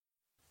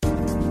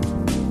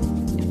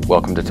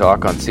Welcome to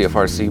Talk on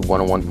CFRC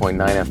 101.9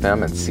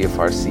 FM and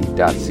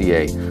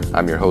CFRC.ca.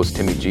 I'm your host,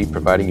 Timmy G,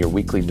 providing your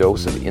weekly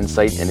dose of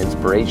insight and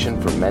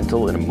inspiration for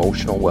mental and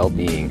emotional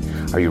well-being.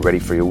 Are you ready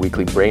for your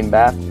weekly brain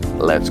bath?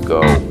 Let's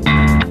go.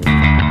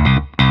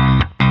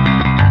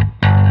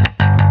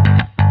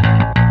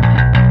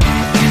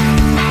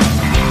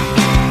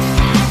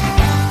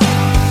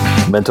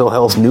 Mental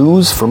health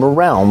news from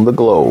around the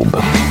globe.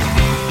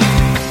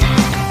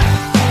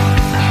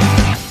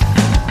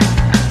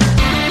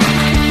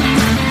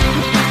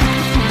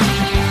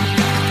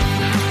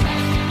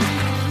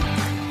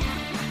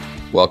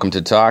 Welcome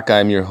to Talk.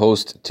 I'm your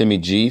host, Timmy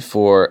G,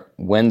 for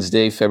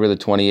Wednesday, February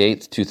the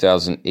 28th,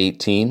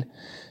 2018.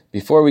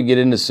 Before we get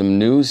into some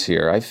news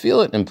here, I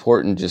feel it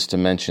important just to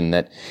mention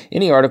that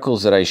any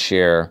articles that I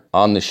share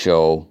on the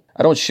show,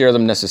 I don't share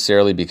them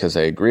necessarily because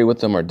I agree with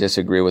them or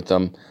disagree with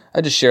them.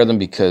 I just share them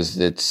because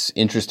it's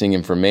interesting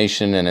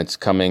information and it's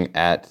coming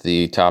at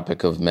the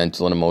topic of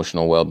mental and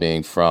emotional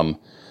well-being from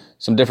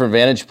some different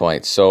vantage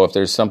points. So if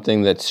there's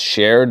something that's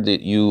shared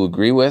that you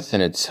agree with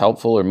and it's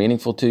helpful or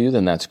meaningful to you,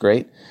 then that's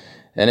great.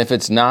 And if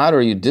it's not,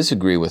 or you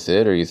disagree with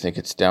it, or you think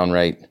it's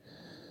downright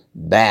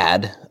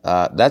bad,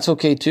 that's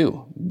okay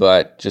too.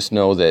 But just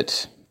know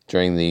that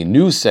during the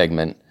news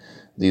segment,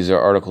 these are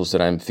articles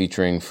that I'm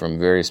featuring from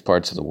various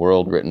parts of the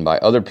world written by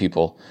other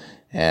people.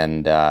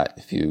 And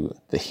if you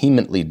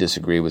vehemently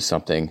disagree with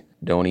something,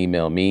 don't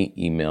email me,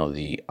 email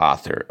the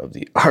author of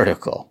the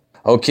article.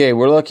 Okay,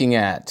 we're looking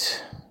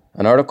at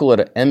an article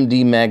at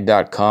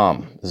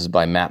mdmag.com. This is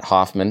by Matt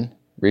Hoffman.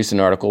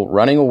 Recent article,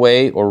 Running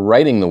Away or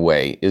Writing the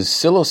Way, is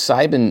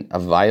psilocybin a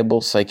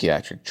viable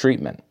psychiatric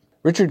treatment?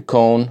 Richard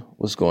Cohn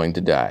was going to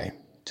die,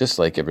 just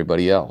like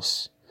everybody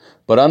else.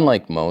 But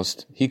unlike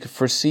most, he could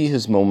foresee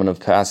his moment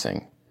of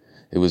passing.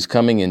 It was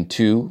coming in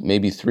 2,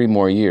 maybe 3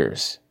 more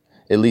years.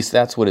 At least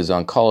that's what his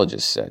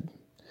oncologist said.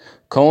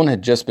 Cohn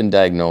had just been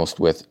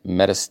diagnosed with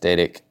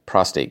metastatic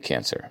prostate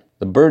cancer.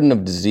 The burden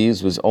of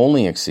disease was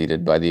only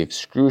exceeded by the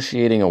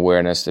excruciating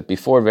awareness that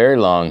before very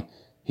long,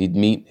 he'd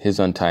meet his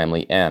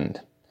untimely end.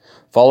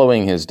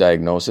 Following his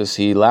diagnosis,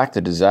 he lacked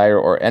the desire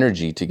or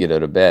energy to get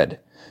out of bed.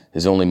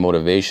 His only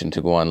motivation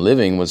to go on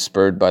living was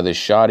spurred by the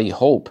shoddy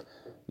hope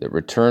that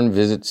return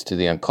visits to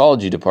the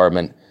oncology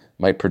department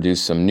might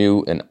produce some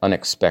new and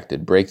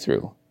unexpected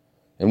breakthrough.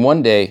 And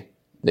one day,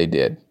 they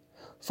did.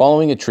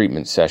 Following a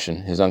treatment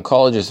session, his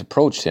oncologist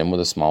approached him with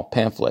a small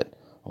pamphlet,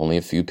 only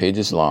a few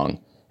pages long,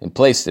 and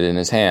placed it in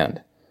his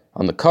hand.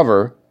 On the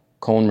cover,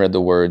 Cohn read the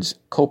words,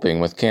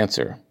 "Coping with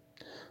Cancer."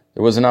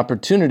 There was an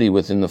opportunity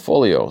within the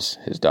folios,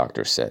 his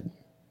doctor said.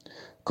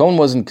 Cohn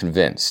wasn't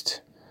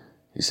convinced.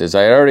 He says,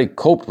 I had already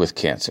coped with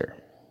cancer.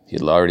 He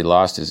had already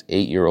lost his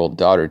 8-year-old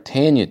daughter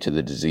Tanya to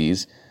the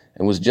disease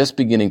and was just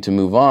beginning to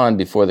move on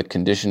before the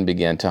condition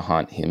began to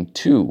haunt him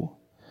too.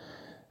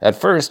 At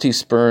first, he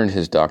spurned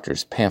his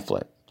doctor's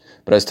pamphlet,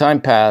 but as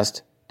time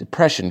passed,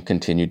 depression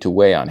continued to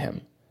weigh on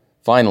him.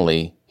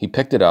 Finally, he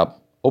picked it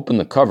up, opened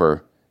the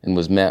cover, and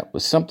was met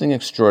with something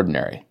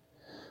extraordinary.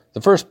 The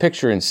first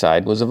picture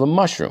inside was of a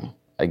mushroom.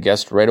 I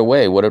guessed right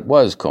away what it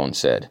was, Cohn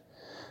said.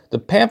 The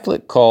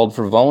pamphlet called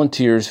for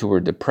volunteers who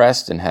were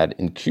depressed and had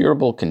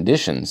incurable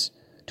conditions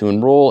to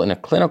enroll in a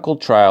clinical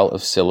trial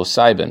of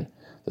psilocybin,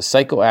 the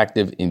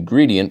psychoactive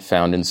ingredient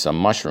found in some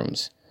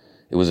mushrooms.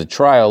 It was a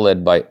trial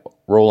led by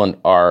Roland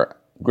R.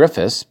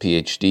 Griffiths,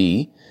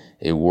 Ph.D.,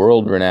 a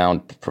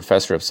world-renowned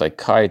professor of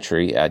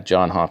psychiatry at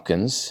Johns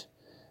Hopkins,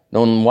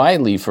 known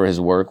widely for his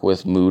work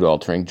with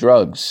mood-altering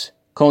drugs.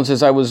 Cohn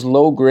says, I was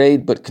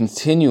low-grade but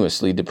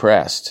continuously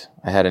depressed.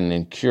 I had an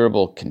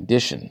incurable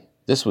condition.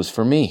 This was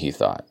for me, he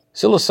thought.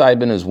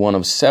 Psilocybin is one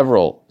of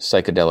several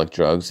psychedelic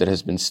drugs that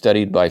has been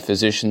studied by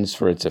physicians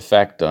for its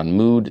effect on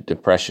mood,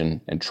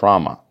 depression, and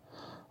trauma.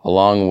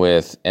 Along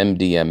with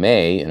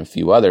MDMA and a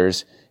few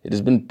others, it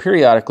has been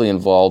periodically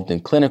involved in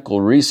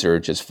clinical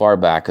research as far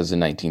back as the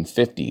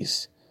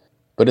 1950s.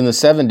 But in the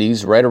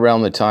 70s, right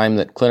around the time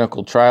that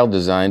clinical trial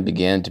design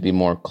began to be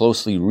more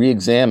closely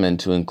re-examined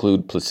to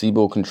include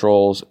placebo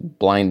controls,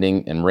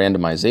 blinding, and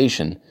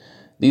randomization,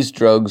 these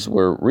drugs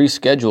were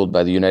rescheduled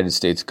by the United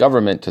States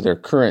government to their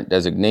current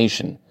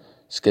designation,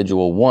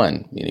 Schedule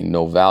 1, meaning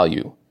no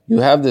value. You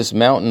have this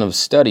mountain of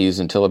studies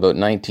until about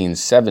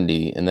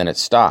 1970, and then it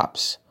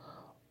stops.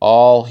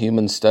 All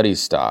human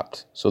studies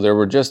stopped, so there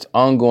were just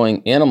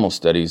ongoing animal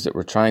studies that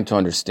were trying to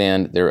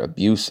understand their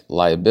abuse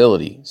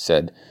liability,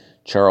 said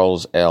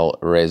Charles L.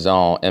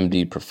 Raison,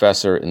 MD,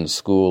 professor in the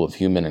School of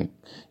Human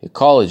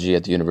Ecology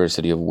at the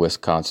University of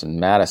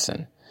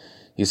Wisconsin-Madison.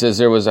 He says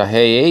there was a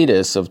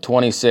hiatus of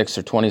 26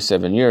 or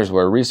 27 years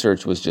where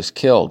research was just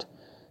killed,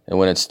 and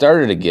when it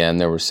started again,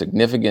 there were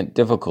significant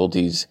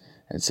difficulties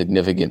and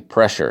significant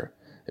pressure.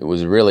 It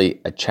was really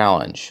a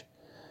challenge.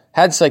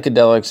 Had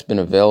psychedelics been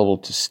available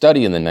to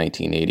study in the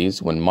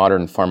 1980s, when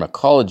modern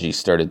pharmacology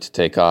started to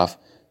take off,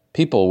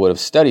 people would have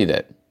studied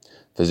it.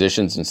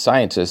 Physicians and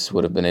scientists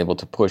would have been able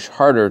to push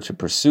harder to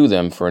pursue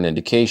them for an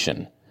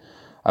indication.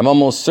 I'm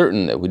almost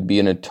certain that we'd be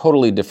in a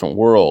totally different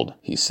world,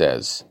 he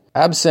says.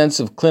 Absence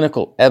of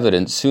clinical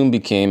evidence soon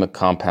became a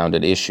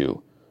compounded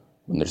issue.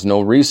 When there's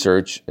no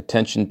research,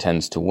 attention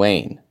tends to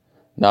wane.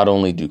 Not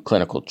only do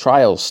clinical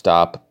trials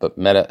stop, but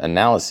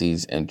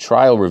meta-analyses and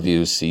trial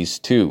reviews cease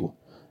too.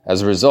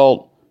 As a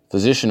result,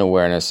 physician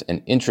awareness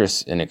and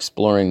interest in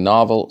exploring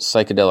novel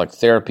psychedelic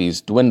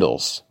therapies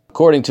dwindles.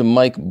 According to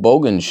Mike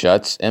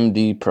Bogenschutz,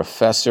 MD,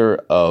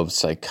 professor of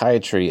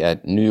psychiatry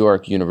at New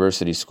York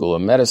University School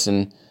of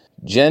Medicine,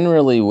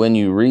 generally when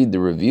you read the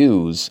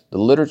reviews, the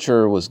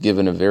literature was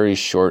given a very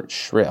short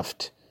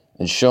shrift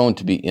and shown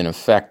to be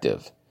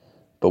ineffective.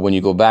 But when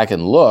you go back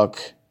and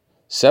look,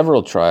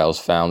 several trials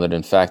found that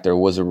in fact there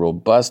was a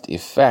robust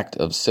effect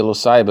of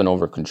psilocybin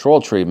over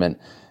control treatment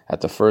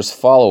at the first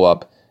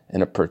follow-up,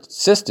 and it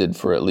persisted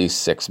for at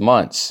least 6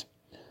 months.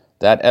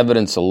 That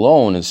evidence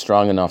alone is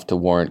strong enough to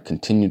warrant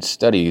continued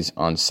studies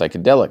on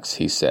psychedelics,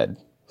 he said.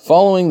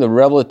 Following the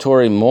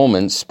revelatory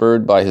moment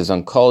spurred by his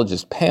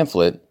oncologist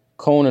pamphlet,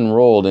 Cohn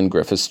enrolled in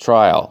Griffith's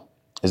trial.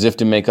 As if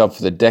to make up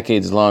for the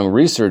decades-long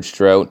research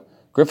drought,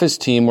 Griffith's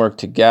team worked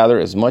to gather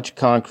as much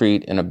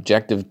concrete and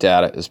objective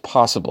data as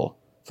possible.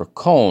 For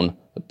Cohn,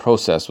 the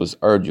process was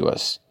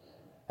arduous.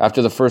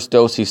 After the first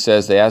dose, he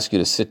says, they ask you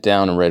to sit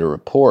down and write a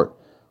report,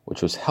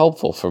 which was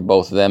helpful for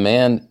both them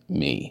and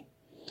me.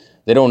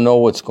 They don't know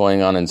what's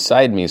going on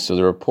inside me, so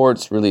the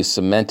reports really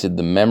cemented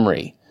the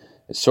memory.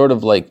 It's sort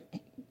of like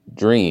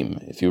dream.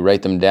 If you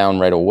write them down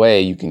right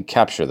away, you can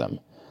capture them.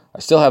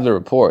 I still have the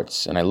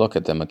reports, and I look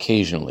at them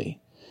occasionally.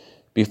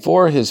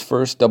 Before his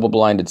first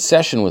double-blinded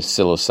session with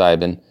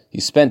psilocybin, he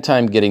spent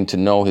time getting to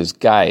know his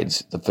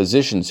guides, the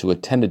physicians who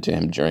attended to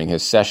him during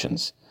his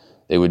sessions.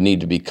 They would need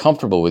to be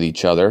comfortable with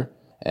each other,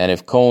 and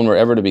if Cohn were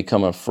ever to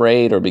become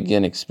afraid or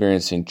begin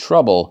experiencing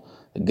trouble,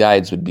 the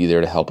guides would be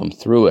there to help him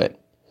through it.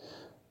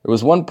 There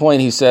was one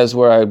point, he says,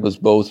 where I was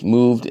both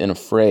moved and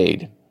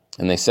afraid,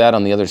 and they sat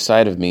on the other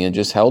side of me and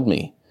just held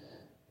me.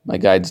 My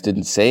guides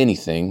didn't say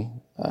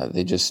anything.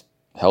 They just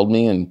held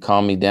me and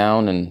calmed me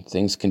down, and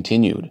things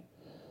continued.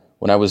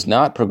 When I was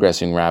not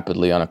progressing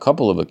rapidly on a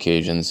couple of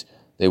occasions,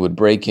 they would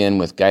break in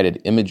with guided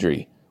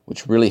imagery,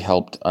 which really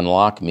helped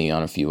unlock me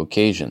on a few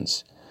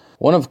occasions.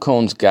 One of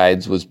Cohn's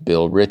guides was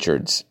Bill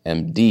Richards,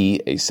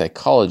 MD, a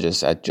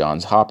psychologist at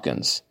Johns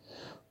Hopkins.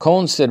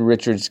 Cohn said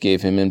Richards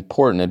gave him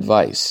important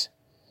advice.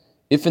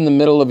 If in the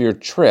middle of your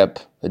trip,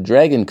 a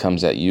dragon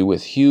comes at you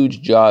with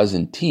huge jaws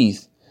and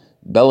teeth,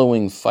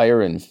 bellowing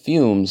fire and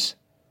fumes,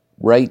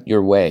 right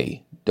your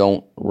way.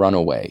 Don't run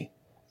away.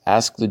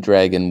 Ask the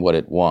dragon what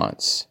it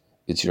wants.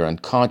 It's your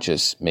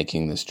unconscious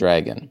making this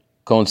dragon.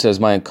 Cohn says,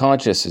 my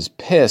unconscious is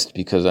pissed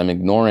because I'm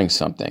ignoring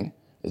something.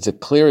 It's a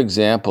clear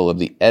example of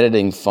the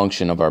editing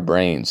function of our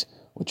brains,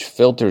 which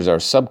filters our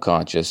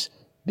subconscious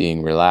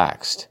being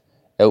relaxed.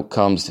 Out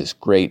comes this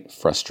great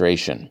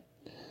frustration.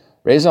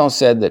 Raison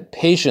said that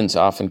patients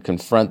often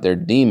confront their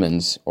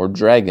demons or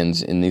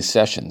dragons in these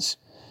sessions.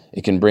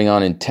 It can bring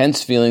on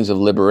intense feelings of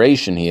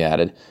liberation, he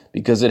added,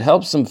 because it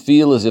helps them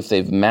feel as if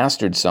they've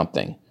mastered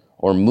something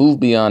or moved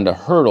beyond a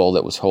hurdle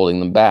that was holding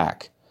them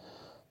back.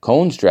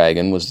 Cohn's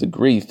dragon was the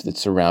grief that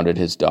surrounded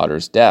his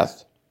daughter's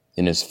death.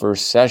 In his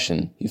first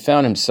session, he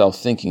found himself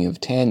thinking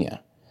of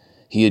Tanya.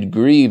 He had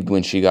grieved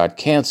when she got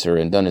cancer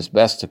and done his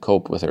best to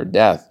cope with her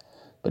death,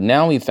 but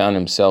now he found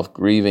himself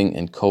grieving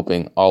and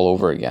coping all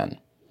over again.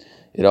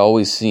 It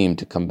always seemed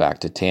to come back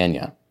to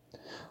Tanya.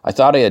 I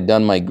thought I had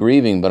done my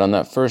grieving, but on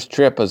that first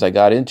trip, as I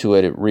got into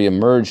it, it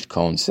reemerged,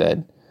 Cohn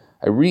said.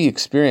 I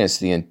re-experienced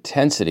the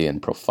intensity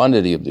and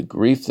profundity of the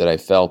grief that I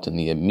felt in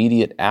the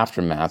immediate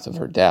aftermath of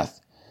her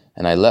death,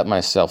 and I let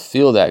myself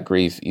feel that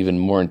grief even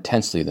more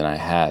intensely than I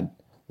had.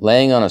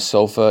 Laying on a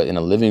sofa in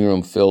a living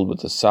room filled with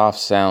the soft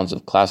sounds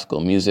of classical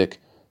music,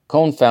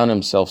 Cohn found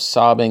himself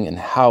sobbing and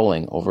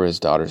howling over his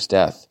daughter's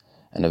death,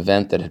 an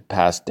event that had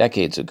passed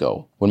decades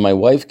ago. When my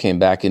wife came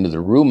back into the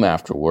room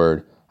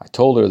afterward, I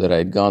told her that I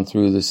had gone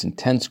through this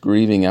intense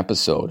grieving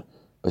episode,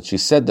 but she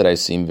said that I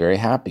seemed very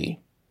happy.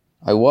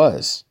 I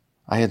was.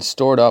 I had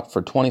stored up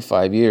for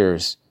 25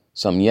 years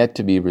some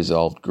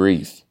yet-to-be-resolved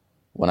grief.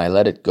 When I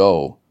let it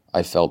go,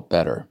 I felt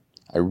better.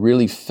 I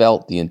really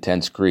felt the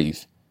intense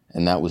grief,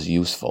 and that was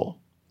useful.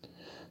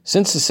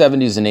 Since the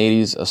 70s and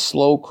 80s, a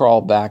slow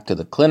crawl back to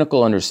the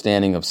clinical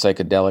understanding of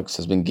psychedelics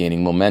has been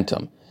gaining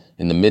momentum.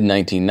 In the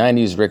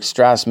mid-1990s, Rick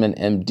Strassman,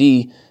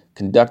 MD,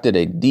 conducted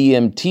a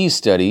DMT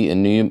study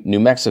in New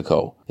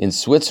Mexico. In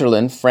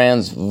Switzerland,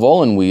 Franz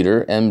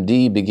Vollenweider,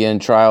 MD, began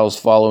trials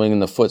following in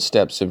the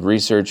footsteps of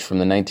research from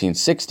the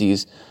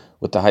 1960s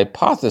with the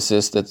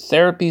hypothesis that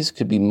therapies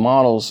could be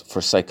models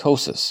for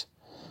psychosis.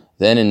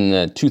 Then in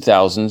the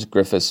 2000s,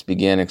 Griffiths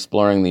began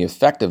exploring the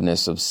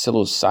effectiveness of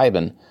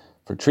psilocybin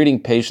for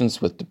treating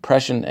patients with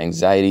depression,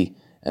 anxiety,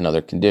 and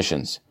other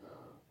conditions.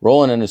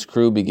 Roland and his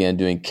crew began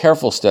doing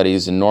careful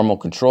studies in normal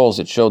controls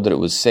that showed that it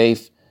was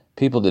safe,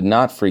 people did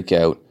not freak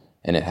out,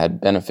 and it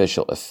had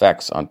beneficial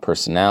effects on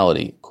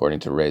personality, according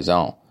to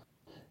Raison.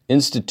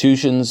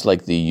 Institutions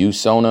like the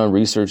USONA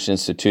Research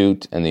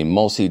Institute and the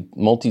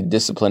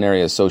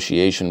Multidisciplinary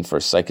Association for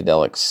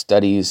Psychedelic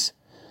Studies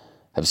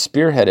have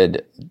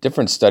spearheaded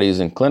different studies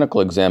and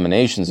clinical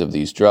examinations of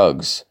these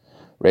drugs.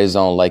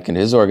 Raison likened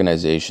his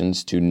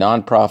organizations to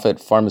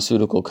nonprofit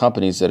pharmaceutical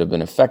companies that have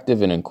been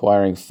effective in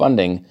acquiring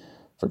funding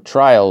for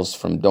trials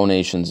from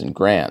donations and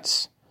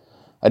grants.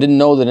 I didn't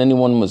know that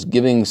anyone was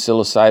giving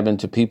psilocybin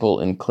to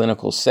people in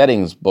clinical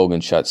settings,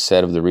 Bogenschutz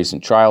said of the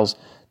recent trials.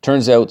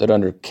 Turns out that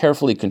under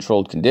carefully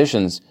controlled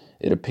conditions,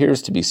 it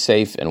appears to be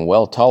safe and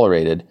well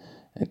tolerated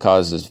and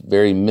causes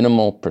very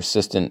minimal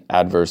persistent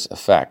adverse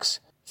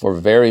effects. For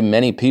very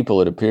many people,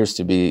 it appears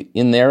to be,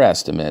 in their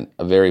estimate,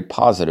 a very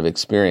positive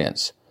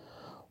experience.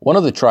 One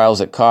of the trials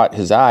that caught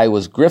his eye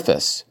was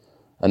Griffiths.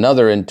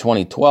 Another, in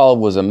 2012,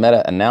 was a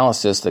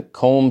meta-analysis that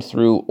combed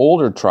through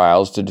older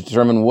trials to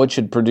determine which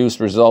had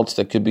produced results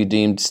that could be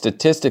deemed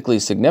statistically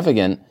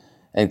significant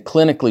and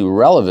clinically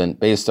relevant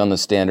based on the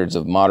standards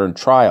of modern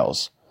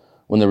trials.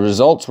 When the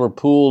results were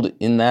pooled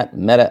in that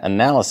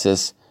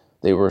meta-analysis,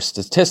 they were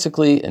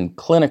statistically and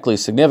clinically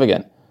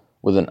significant,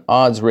 with an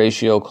odds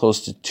ratio close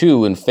to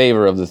 2 in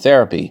favor of the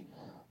therapy.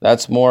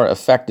 That's more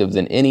effective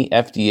than any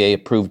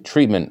FDA-approved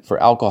treatment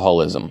for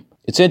alcoholism.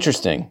 It's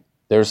interesting.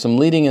 There are some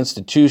leading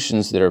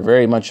institutions that are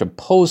very much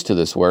opposed to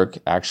this work,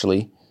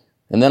 actually.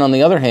 And then on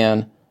the other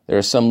hand, there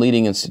are some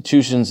leading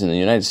institutions in the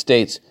United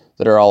States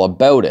that are all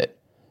about it.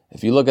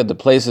 If you look at the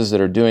places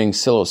that are doing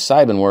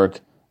psilocybin work,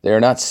 they are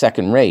not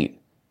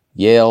second-rate.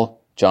 Yale,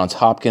 Johns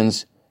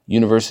Hopkins,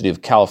 University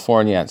of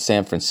California at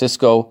San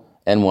Francisco,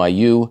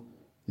 NYU.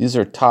 These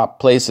are top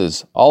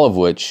places, all of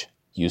which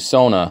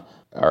USONA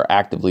are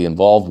actively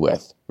involved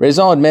with.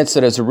 Raison admits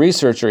that as a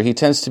researcher, he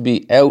tends to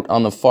be out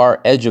on the far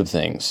edge of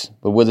things,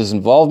 but with his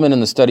involvement in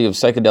the study of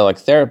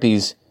psychedelic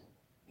therapies,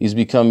 he's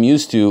become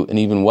used to and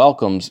even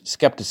welcomes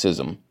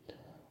skepticism.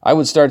 I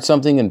would start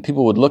something and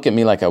people would look at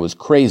me like I was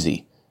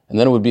crazy, and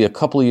then it would be a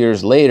couple of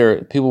years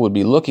later, people would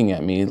be looking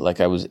at me like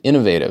I was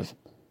innovative.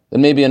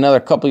 Then maybe another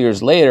couple of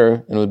years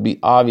later, and it would be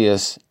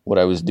obvious what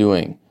I was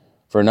doing.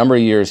 For a number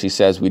of years, he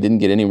says, we didn't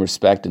get any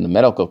respect in the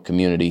medical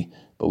community,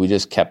 but we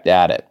just kept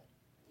at it.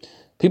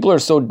 People are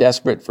so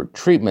desperate for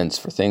treatments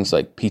for things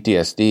like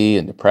PTSD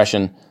and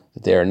depression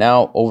that they are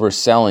now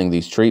overselling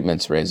these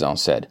treatments, Raison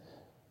said.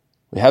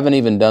 We haven't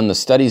even done the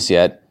studies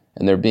yet,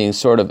 and they're being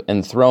sort of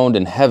enthroned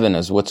in heaven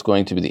as what's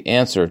going to be the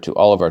answer to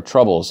all of our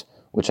troubles,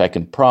 which I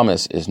can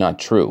promise is not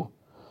true.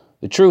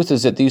 The truth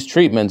is that these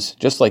treatments,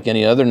 just like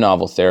any other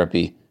novel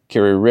therapy,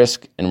 carry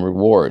risk and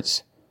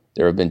rewards.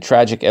 There have been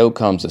tragic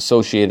outcomes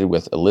associated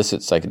with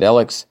illicit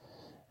psychedelics,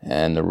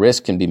 and the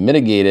risk can be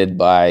mitigated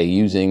by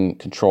using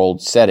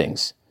controlled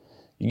settings.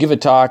 You give a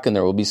talk, and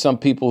there will be some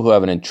people who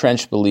have an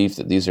entrenched belief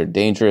that these are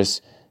dangerous,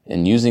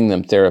 and using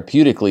them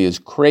therapeutically is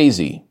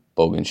crazy,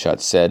 Bogenschutz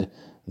said.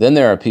 Then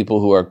there are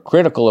people who are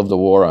critical of the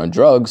war on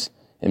drugs,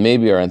 and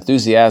maybe are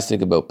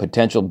enthusiastic about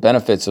potential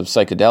benefits of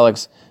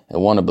psychedelics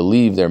and want to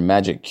believe they're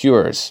magic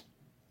cures.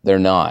 They're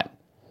not.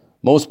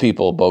 Most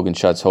people,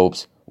 Bogenschutz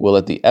hopes, will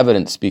let the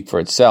evidence speak for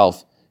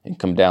itself and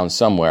come down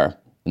somewhere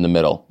in the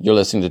middle. You're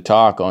listening to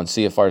Talk on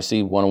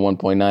CFRC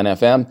 101.9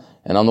 FM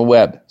and on the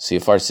web,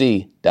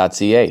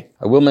 cfrc.ca.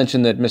 I will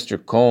mention that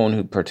Mr. Cohn,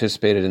 who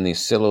participated in the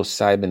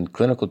psilocybin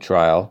clinical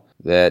trial,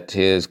 that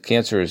his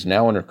cancer is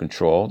now under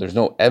control. There's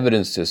no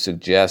evidence to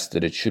suggest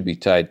that it should be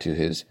tied to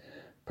his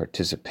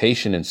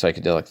participation in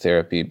psychedelic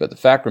therapy, but the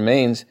fact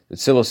remains that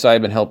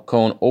psilocybin helped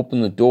Cohn open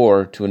the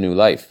door to a new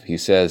life. He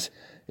says,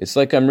 "It's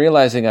like I'm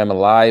realizing I'm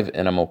alive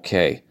and I'm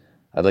okay.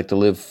 I'd like to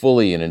live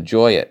fully and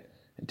enjoy it.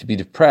 And to be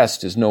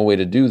depressed is no way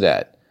to do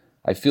that.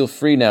 I feel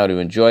free now to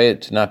enjoy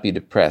it, to not be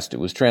depressed. It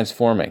was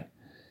transforming."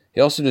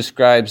 He also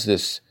describes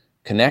this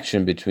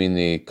connection between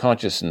the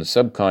conscious and the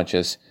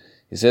subconscious.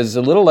 He says it's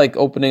a little like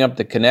opening up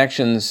the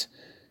connections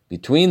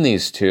between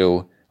these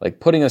two, like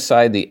putting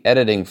aside the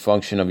editing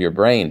function of your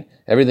brain.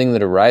 Everything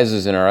that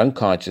arises in our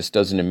unconscious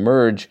doesn't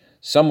emerge.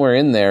 Somewhere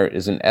in there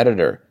is an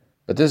editor.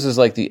 But this is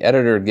like the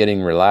editor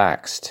getting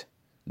relaxed.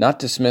 Not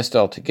dismissed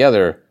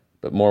altogether,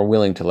 but more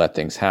willing to let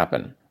things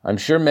happen. I'm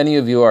sure many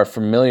of you are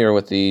familiar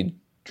with the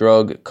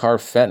drug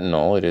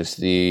carfentanil. It is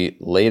the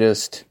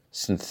latest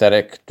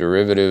synthetic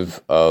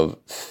derivative of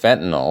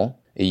fentanyl.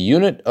 A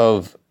unit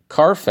of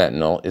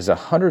carfentanil is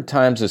 100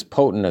 times as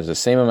potent as the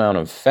same amount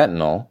of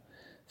fentanyl,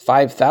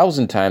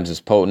 5,000 times as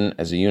potent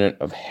as a unit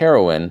of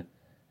heroin,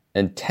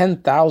 and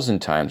 10,000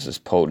 times as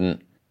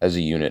potent as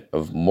a unit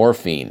of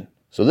morphine.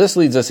 So this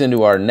leads us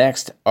into our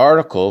next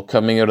article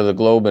coming out of the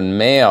Globe and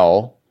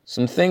Mail.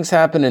 Some things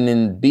happening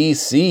in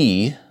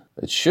BC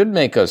that should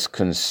make us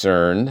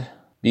concerned.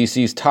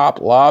 BC's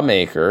top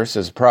lawmaker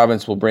says the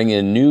province will bring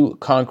in new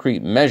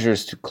concrete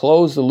measures to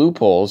close the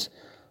loopholes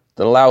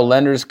that allow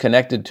lenders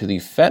connected to the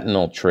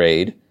fentanyl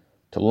trade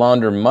to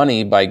launder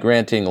money by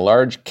granting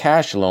large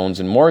cash loans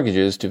and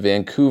mortgages to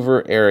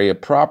Vancouver area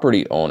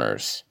property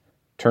owners.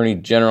 Attorney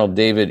General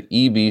David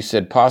Eby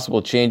said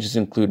possible changes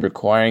include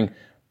requiring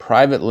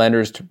private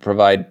lenders to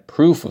provide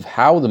proof of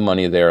how the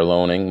money they are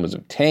loaning was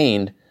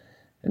obtained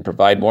and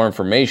provide more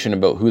information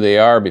about who they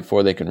are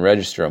before they can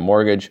register a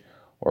mortgage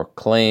or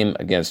claim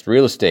against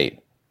real estate.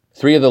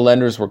 3 of the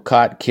lenders were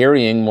caught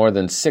carrying more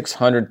than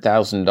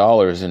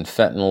 $600,000 in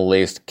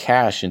fentanyl-laced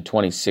cash in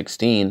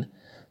 2016.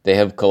 They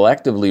have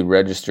collectively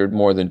registered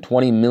more than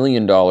 $20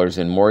 million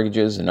in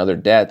mortgages and other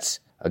debts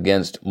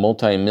against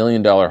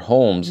multi-million-dollar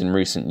homes in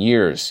recent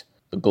years.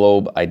 The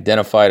Globe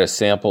identified a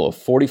sample of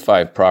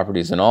 45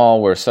 properties in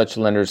all where such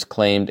lenders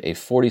claimed a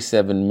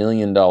 $47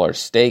 million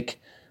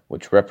stake,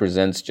 which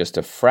represents just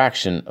a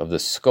fraction of the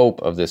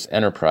scope of this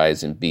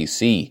enterprise in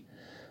BC.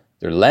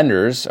 Their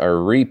lenders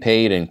are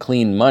repaid in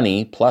clean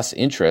money plus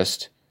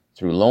interest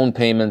through loan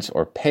payments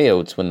or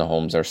payouts when the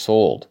homes are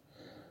sold.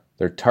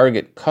 Their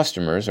target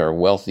customers are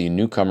wealthy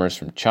newcomers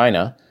from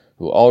China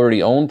who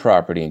already own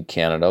property in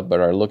Canada but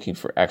are looking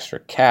for extra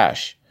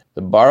cash.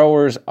 The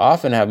borrowers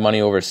often have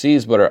money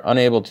overseas but are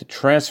unable to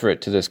transfer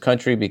it to this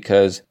country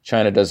because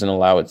China doesn't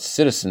allow its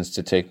citizens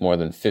to take more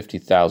than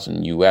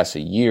 $50,000 US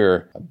a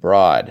year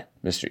abroad.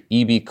 Mr.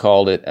 Eby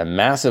called it a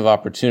massive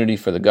opportunity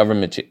for the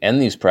government to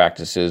end these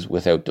practices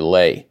without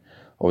delay.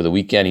 Over the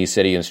weekend, he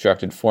said he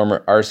instructed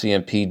former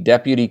RCMP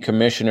Deputy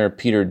Commissioner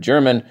Peter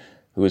German,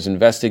 who is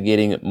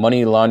investigating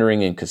money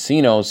laundering in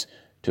casinos,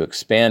 to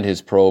expand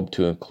his probe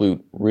to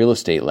include real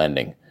estate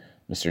lending.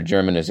 Mr.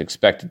 German is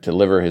expected to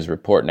deliver his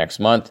report next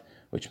month,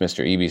 which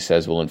Mr. Eby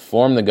says will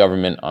inform the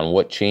government on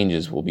what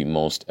changes will be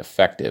most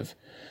effective.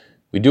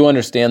 We do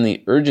understand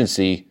the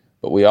urgency,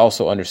 but we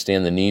also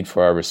understand the need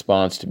for our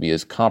response to be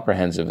as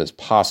comprehensive as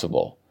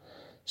possible.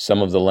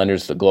 Some of the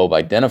lenders the Globe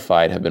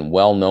identified have been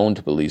well known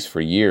to police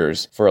for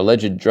years for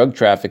alleged drug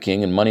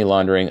trafficking and money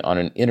laundering on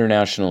an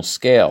international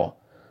scale.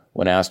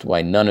 When asked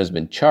why none has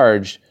been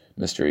charged,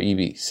 Mr.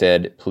 Eby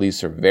said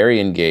police are very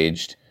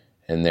engaged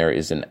and there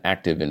is an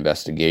active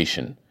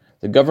investigation.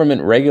 The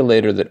government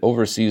regulator that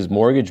oversees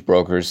mortgage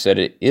brokers said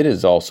it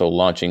is also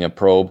launching a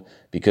probe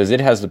because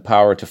it has the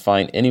power to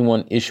fine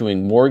anyone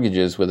issuing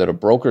mortgages without a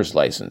broker's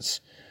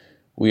license.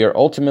 We are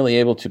ultimately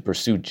able to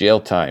pursue jail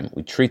time.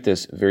 We treat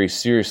this very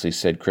seriously,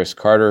 said Chris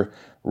Carter,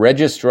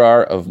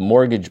 Registrar of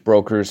Mortgage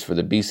Brokers for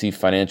the BC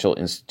Financial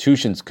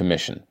Institutions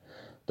Commission.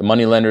 The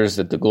moneylenders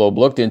that the Globe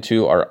looked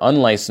into are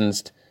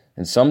unlicensed,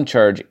 and some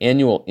charge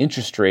annual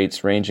interest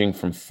rates ranging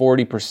from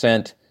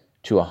 40%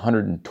 to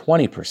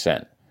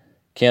 120%.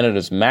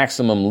 Canada's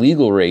maximum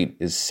legal rate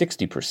is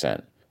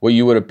 60%. What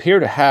you would appear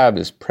to have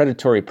is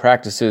predatory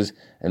practices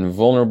and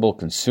vulnerable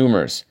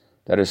consumers.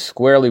 That is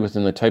squarely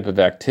within the type of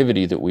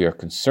activity that we are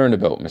concerned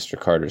about, Mr.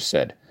 Carter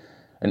said.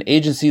 An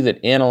agency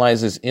that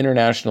analyzes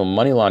international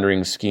money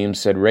laundering schemes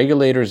said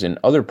regulators in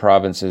other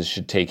provinces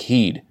should take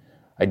heed.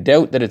 I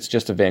doubt that it's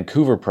just a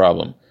Vancouver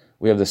problem.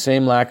 We have the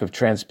same lack of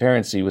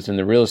transparency within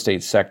the real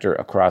estate sector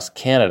across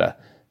Canada,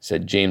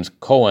 said James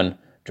Cohen,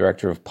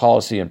 Director of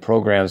Policy and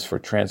Programs for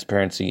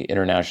Transparency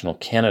International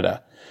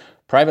Canada.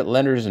 Private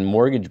lenders and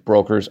mortgage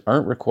brokers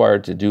aren't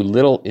required to do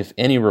little, if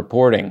any,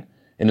 reporting,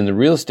 and in the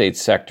real estate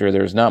sector,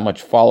 there is not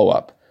much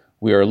follow-up.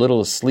 We are a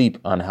little asleep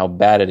on how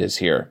bad it is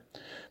here.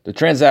 The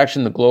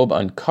transaction the Globe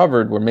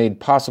uncovered were made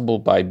possible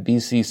by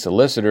BC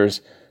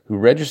solicitors who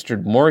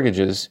registered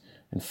mortgages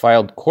and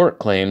filed court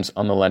claims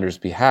on the lender's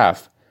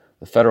behalf.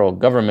 The federal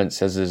government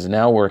says it is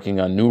now working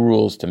on new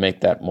rules to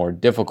make that more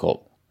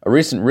difficult. A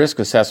recent risk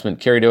assessment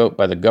carried out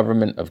by the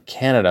Government of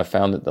Canada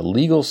found that the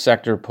legal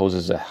sector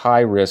poses a high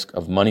risk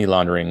of money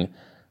laundering,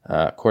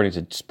 according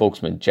to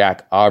spokesman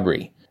Jack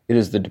Aubrey. It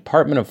is the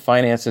Department of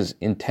Finance's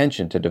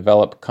intention to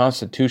develop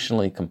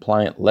constitutionally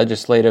compliant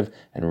legislative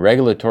and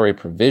regulatory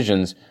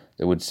provisions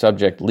that would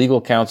subject legal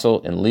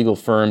counsel and legal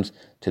firms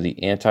to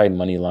the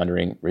anti-money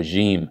laundering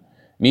regime.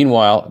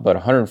 Meanwhile, about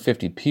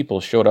 150 people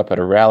showed up at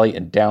a rally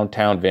in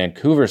downtown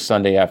Vancouver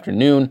Sunday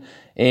afternoon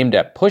aimed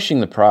at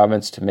pushing the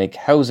province to make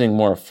housing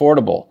more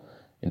affordable,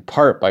 in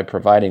part by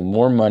providing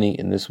more money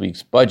in this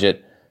week's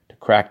budget to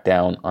crack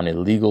down on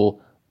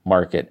illegal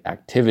market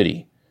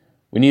activity.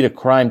 We need a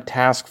crime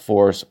task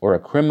force or a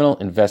criminal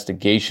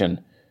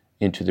investigation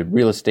into the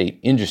real estate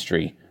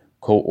industry,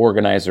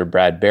 co-organizer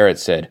Brad Barrett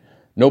said.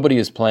 Nobody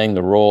is playing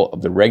the role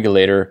of the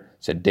regulator,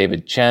 said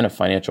David Chen, a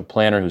financial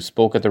planner who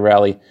spoke at the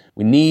rally.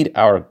 We need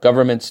our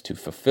governments to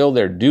fulfill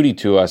their duty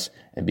to us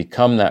and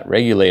become that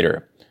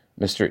regulator.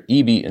 Mr.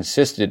 Eby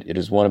insisted it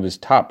is one of his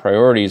top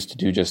priorities to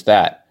do just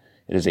that.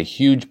 It is a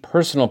huge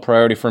personal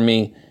priority for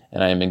me,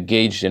 and I am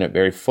engaged in it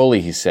very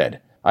fully, he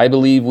said. I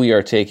believe we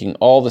are taking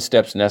all the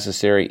steps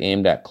necessary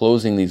aimed at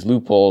closing these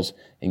loopholes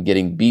and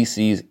getting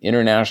BC's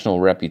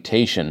international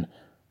reputation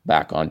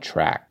back on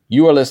track.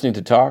 You are listening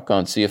to Talk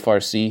on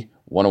CFRC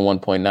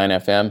 101.9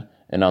 FM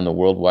and on the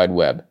World Wide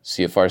Web,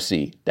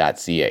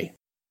 cfrc.ca.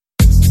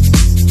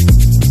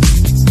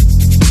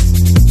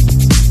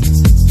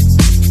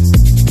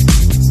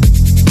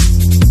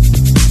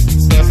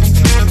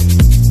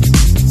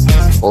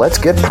 Let's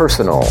Get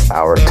Personal,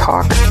 our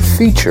Talk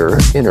feature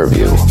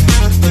interview.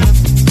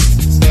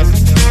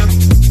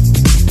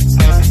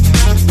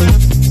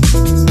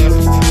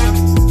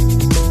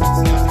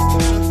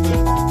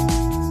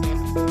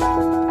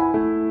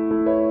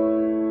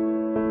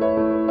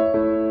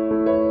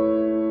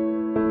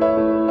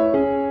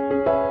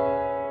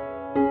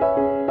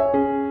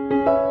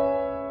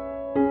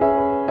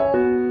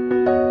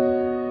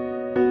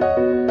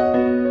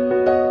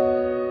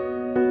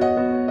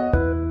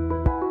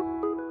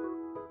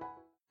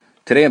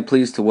 Today I'm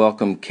pleased to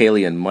welcome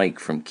Kaylee and Mike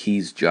from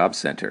Keys Job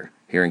Center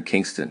here in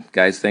Kingston.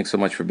 Guys, thanks so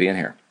much for being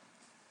here.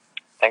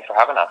 Thanks for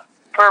having us.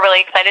 We're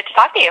really excited to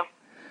talk to you.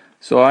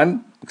 So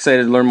I'm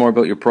excited to learn more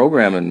about your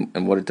program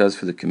and what it does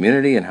for the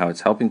community and how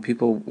it's helping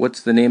people.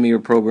 What's the name of your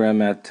program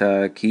at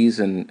Keys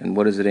and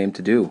what does it aim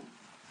to do?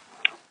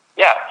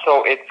 Yeah,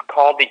 so it's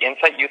called the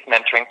Insight Youth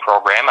Mentoring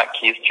Program at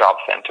Keys Job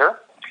Center.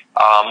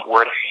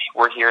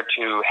 We're here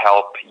to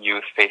help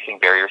youth facing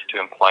barriers to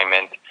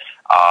employment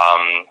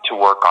to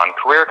work on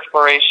career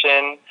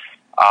exploration,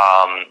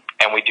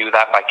 and we do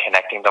that by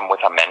connecting them with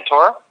a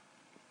mentor.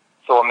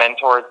 So a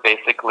mentor is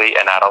basically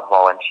an adult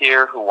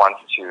volunteer who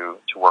wants to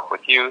work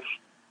with youth,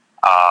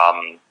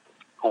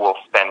 who will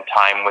spend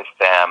time with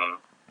them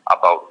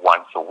about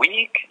once a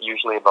week,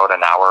 usually about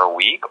an hour a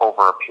week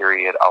over a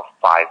period of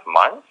 5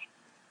 months.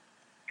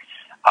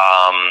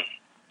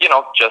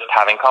 Just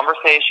having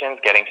conversations,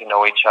 getting to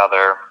know each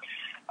other,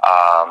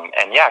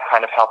 and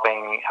kind of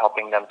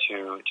helping them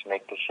to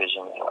make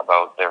decisions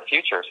about their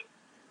futures.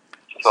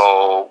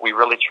 So we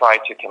really try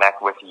to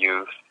connect with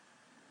youth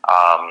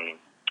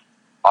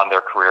on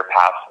their career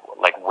path,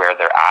 like where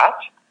they're at.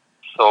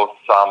 So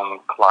some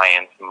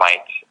clients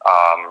might,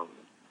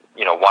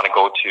 want to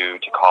go to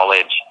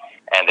college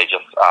and they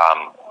just,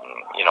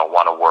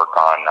 want to work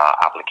on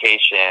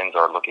applications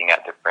or looking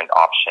at different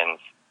options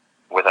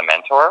with a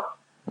mentor.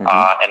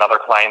 Mm-hmm. And other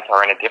clients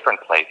are in a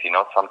different place.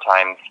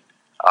 Sometimes,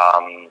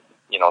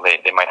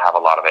 they might have a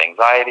lot of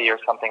anxiety or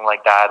something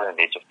like that, and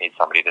they just need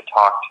somebody to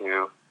talk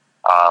to,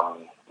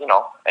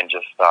 and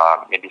just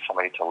maybe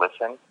somebody to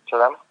listen to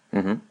them.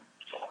 Mm-hmm.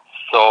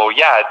 So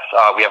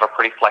we have a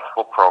pretty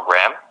flexible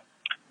program,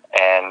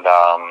 and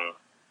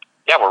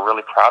we're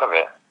really proud of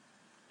it.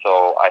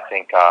 So I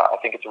think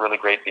it's really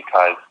great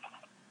because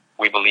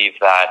we believe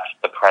that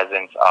the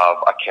presence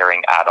of a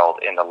caring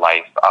adult in the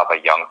life of a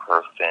young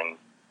person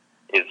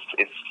is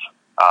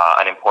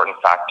an important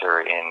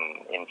factor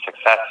in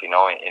success, in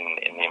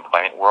the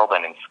employment world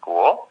and in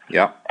school.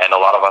 Yeah. And a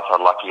lot of us are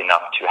lucky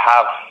enough to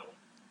have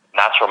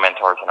natural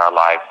mentors in our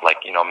lives,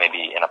 like,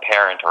 maybe in a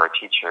parent or a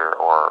teacher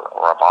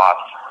or a boss.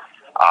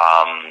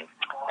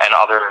 And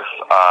others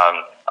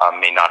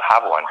may not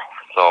have one.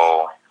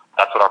 So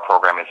that's what our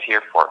program is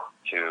here for,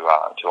 to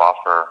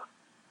offer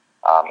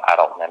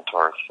adult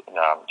mentors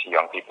to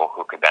young people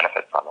who could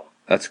benefit from them.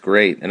 That's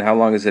great. And how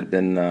long has it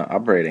been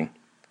operating?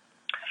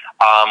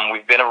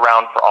 We've been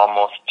around for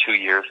almost 2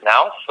 years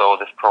now. So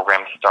this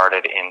program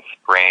started in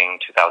spring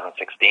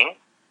 2016.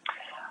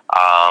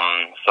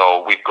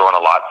 So we've grown a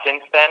lot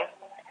since then.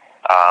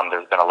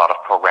 There's been a lot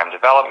of program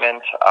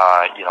development,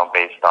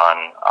 based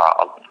on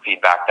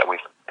feedback that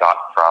we've got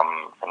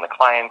from the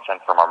clients and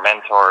from our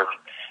mentors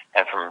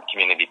and from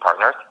community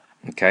partners.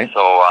 Okay.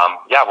 So,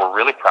 we're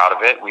really proud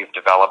of it. We've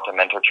developed a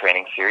mentor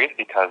training series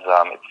because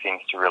it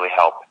seems to really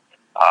help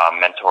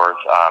mentors,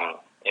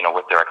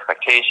 with their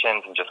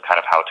expectations and just kind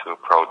of how to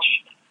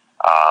approach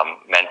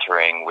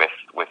mentoring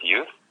with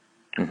youth.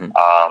 Mm-hmm.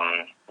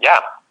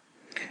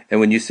 And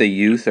when you say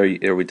youth,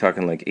 are we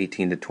talking like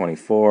 18 to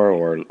 24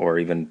 or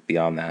even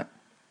beyond that?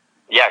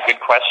 Yeah, good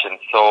question.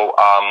 So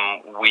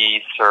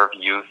we serve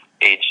youth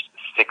aged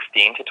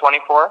 16 to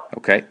 24.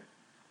 Okay.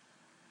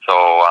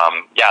 So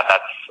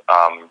that's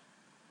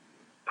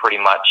pretty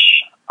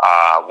much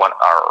one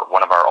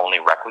of our only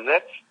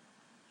requisites.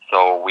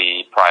 So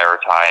we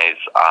prioritize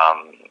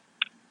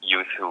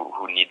youth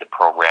who need the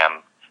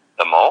program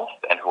the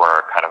most and who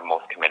are kind of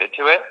most committed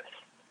to it.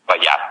 But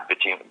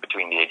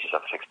between the ages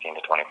of 16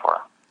 to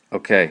 24.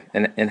 Okay,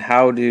 and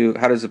how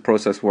does the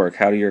process work?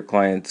 How do your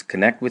clients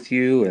connect with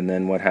you, and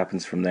then what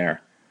happens from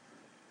there?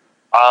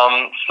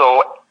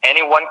 So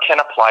anyone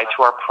can apply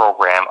to our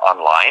program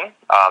online.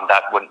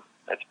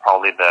 It's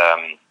probably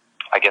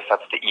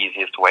that's the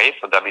easiest way.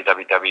 So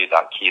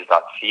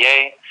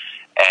www.keys.ca,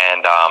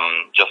 and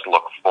just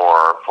look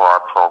for our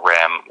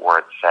program where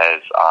it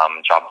says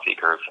job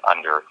seekers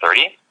under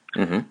 30.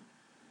 Mm-hmm.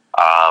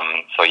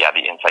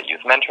 The Insight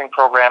Youth Mentoring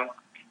Program.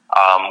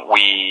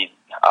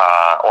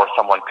 Or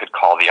someone could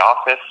call the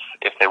office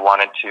if they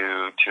wanted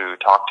to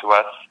talk to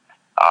us,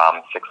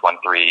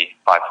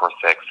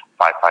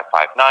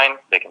 613-546-5559.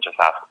 They can just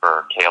ask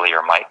for Kaylee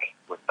or Mike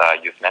with the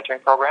Youth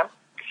Mentoring Program.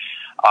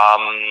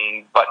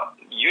 But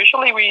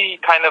usually we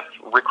kind of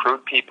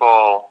recruit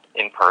people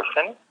in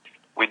person.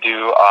 We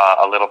do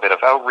a little bit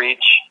of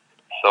outreach.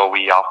 So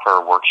we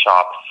offer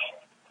workshops,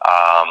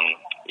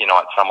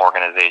 at some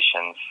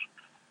organizations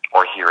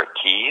or here at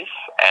Keys.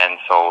 And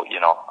so,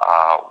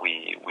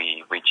 we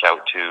reach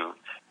out to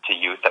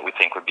youth that we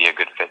think would be a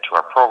good fit to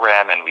our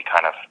program, and we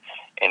kind of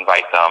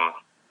invite them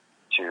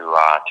to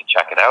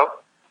check it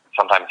out.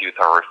 Sometimes youth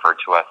are referred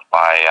to us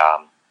by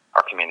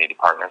our community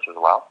partners as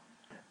well.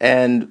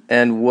 And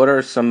what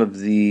are some of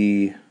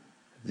the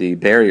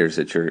barriers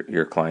that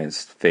your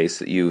clients face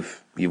that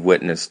you've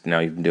witnessed? Now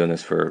you've been doing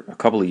this for a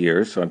couple of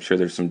years, so I'm sure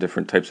there's some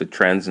different types of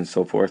trends and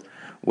so forth.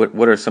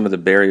 What are some of the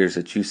barriers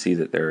that you see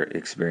that they're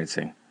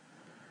experiencing?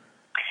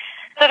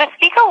 So to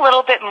speak a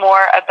little bit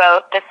more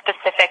about the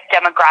specific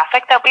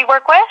demographic that we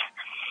work with,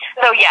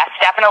 So yes,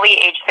 definitely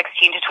age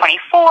 16 to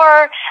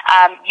 24,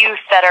 youth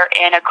that are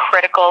in a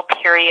critical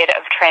period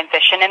of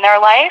transition in their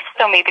life.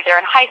 So maybe they're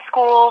in high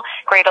school,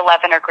 grade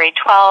 11 or grade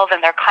 12,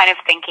 and they're kind of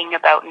thinking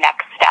about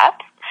next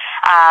steps.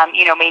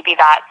 Maybe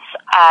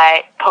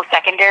that's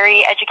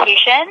post-secondary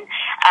education.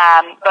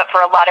 But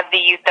for a lot of the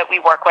youth that we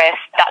work with,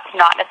 that's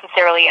not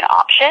necessarily an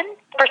option.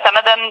 For some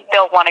of them,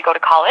 they'll want to go to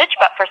college,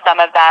 but for some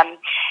of them,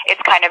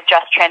 it's kind of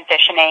just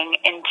transitioning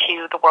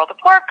into the world of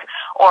work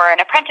or an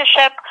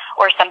apprenticeship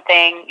or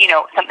something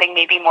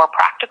maybe more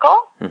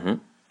practical.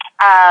 Mm-hmm.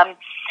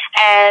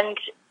 And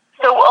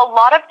so a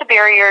lot of the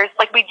barriers,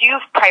 like we do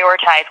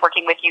prioritize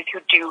working with youth who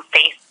do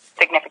face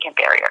significant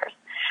barriers.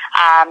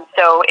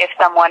 So if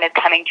someone is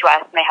coming to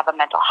us and they have a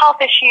mental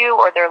health issue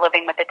or they're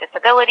living with a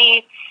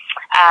disability,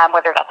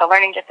 whether that's a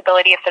learning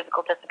disability, a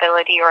physical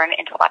disability, or an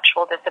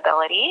intellectual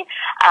disability,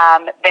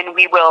 then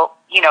we will,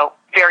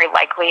 very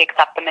likely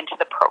accept them into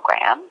the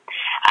program.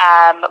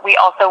 We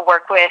also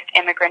work with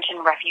immigrant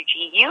and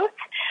refugee youth.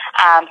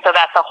 So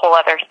that's a whole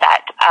other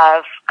set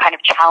of kind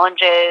of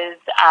challenges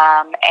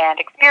and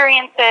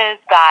experiences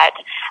that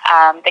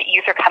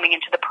youth are coming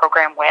into the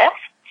program with.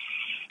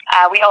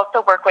 We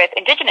also work with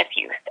Indigenous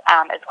youth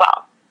as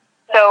well.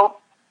 So,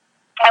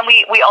 and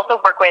we also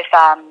work with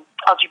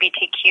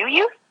LGBTQ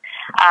youth.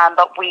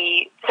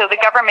 So the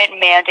government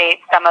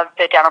mandates some of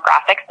the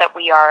demographics that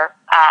we are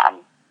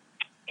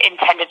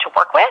intended to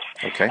work with.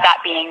 Okay. That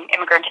being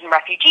immigrant and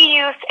refugee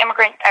youth,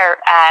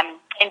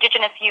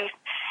 Indigenous youth,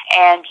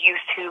 and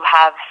youth who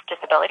have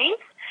disabilities.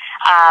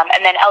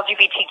 And then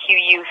LGBTQ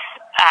youth,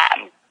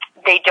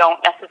 they don't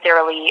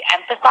necessarily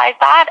emphasize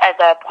that as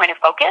a point of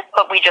focus,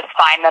 but we just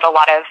find that a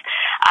lot of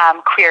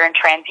queer and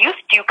trans youth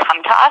do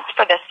come to us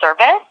for this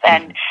service,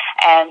 and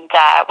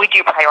we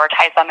do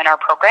prioritize them in our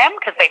program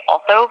because they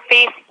also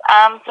face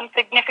some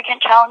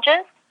significant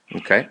challenges.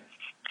 Okay.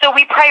 So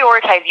we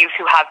prioritize youth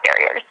who have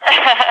barriers.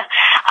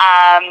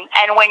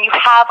 And when you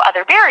have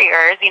other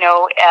barriers,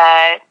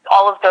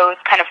 all of those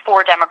kind of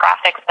four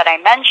demographics that I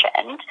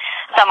mentioned,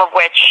 some of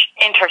which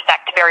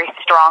intersect very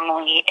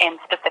strongly in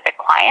specific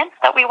clients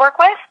that we work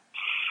with,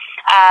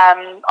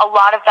 a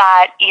lot of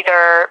that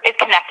either is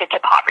connected to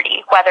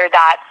poverty, whether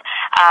that's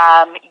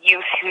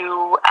youth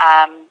who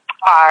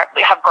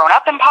have grown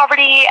up in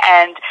poverty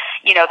and,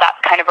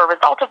 that's kind of a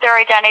result of their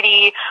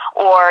identity,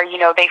 or,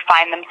 they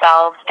find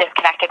themselves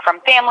disconnected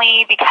from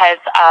family because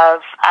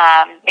of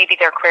maybe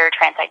their queer or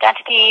trans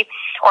identity,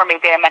 or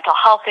maybe a mental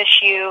health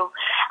issue.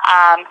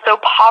 So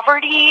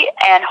poverty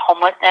and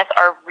homelessness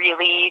are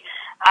really,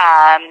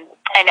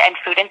 and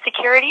food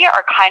insecurity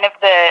are kind of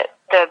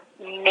the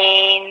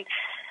main,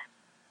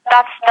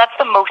 that's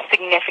the most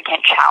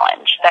significant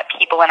challenge that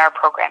people in our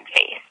program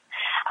face.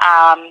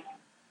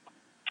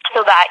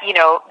 So that,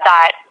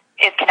 that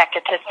is connected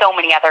to so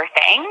many other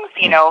things.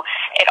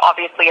 It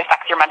obviously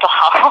affects your mental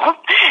health.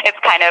 It's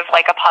kind of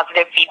like a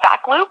positive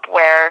feedback loop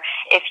where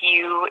if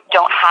you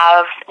don't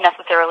have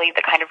necessarily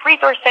the kind of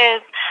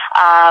resources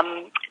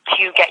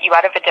to get you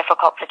out of a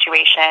difficult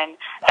situation,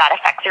 that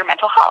affects your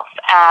mental health.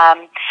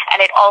 And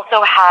it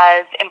also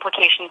has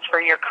implications for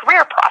your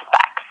career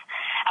prospects.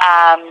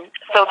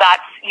 So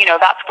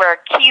that's where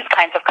Keys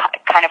kind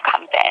of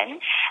comes in.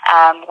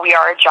 We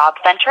are a job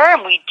center,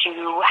 and we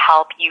do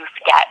help youth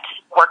get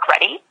work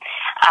ready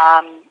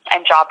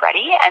and job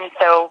ready. And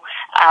so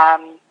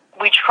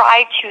we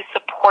try to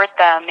support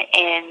them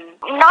in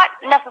not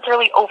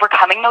necessarily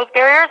overcoming those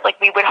barriers. Like,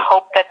 we would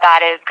hope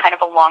that is kind of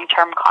a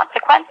long-term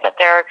consequence, that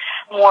they're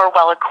more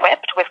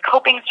well-equipped with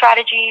coping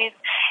strategies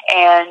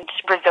and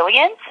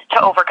resilience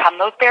to overcome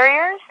those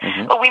barriers.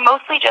 Mm-hmm. But we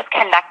mostly just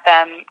connect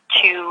them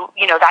to,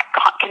 that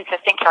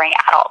consistent caring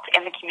adult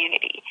in the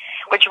community,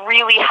 which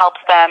really helps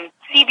them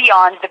see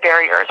beyond the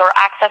barriers or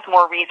access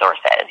more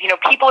resources.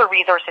 People are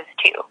resources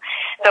too.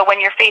 So when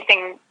you're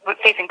facing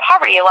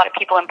poverty, a lot of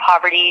people in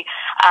poverty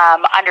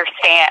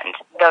understand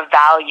the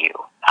value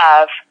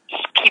of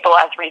people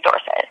as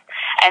resources.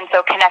 And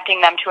so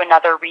connecting them to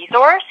another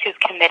resource who's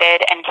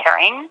committed and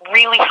caring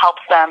really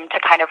helps them to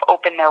kind of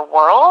open their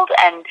world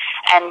and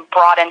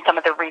broaden some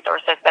of the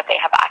resources that they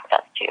have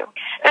access to.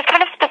 There's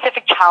kind of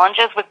specific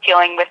challenges with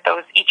dealing with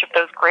each of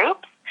those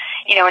groups.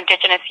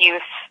 Indigenous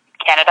youth,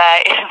 Canada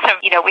is,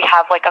 we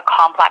have like a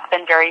complex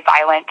and very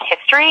violent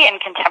history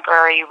and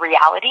contemporary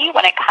reality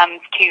when it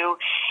comes to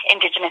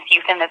Indigenous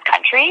youth in this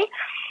country.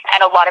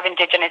 And a lot of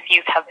Indigenous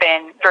youth have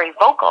been very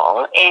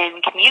vocal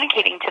in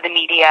communicating to the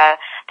media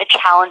the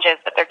challenges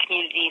that their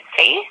communities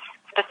face,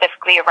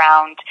 specifically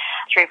around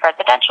street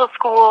residential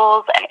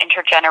schools and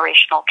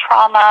intergenerational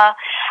trauma,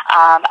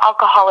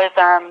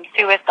 alcoholism,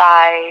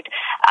 suicide,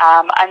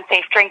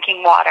 unsafe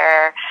drinking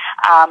water,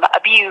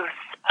 abuse.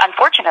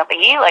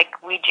 Unfortunately,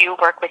 we do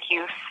work with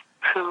youth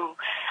who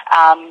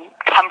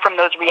come from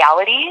those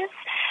realities,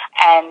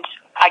 and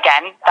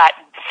again, that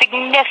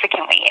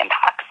significantly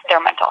impacts their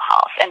mental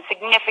health and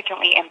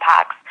significantly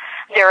impacts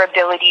their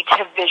ability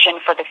to vision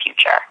for the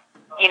future.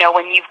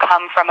 When you've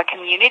come from a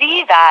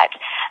community that,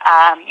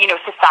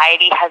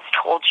 society has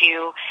told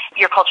you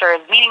your culture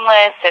is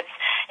meaningless, it's,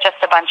 just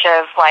a bunch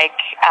of like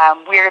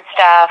weird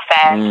stuff,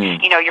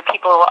 and your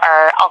people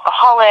are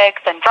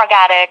alcoholics and drug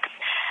addicts.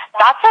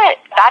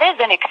 That is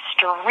an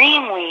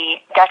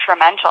extremely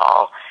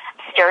detrimental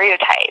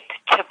stereotype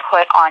to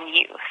put on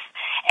youth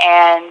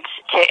and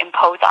to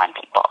impose on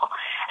people.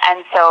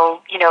 And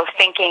so,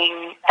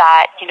 thinking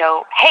that,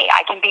 hey,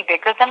 I can be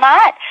bigger than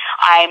that.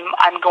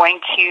 I'm going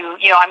to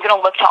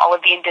look to all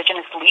of the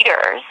Indigenous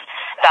leaders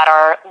that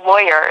are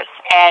lawyers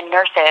and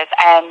nurses.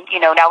 And,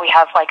 now we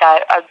have like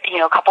a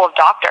couple of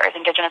doctors,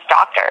 Indigenous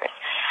doctors,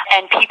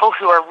 and people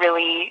who are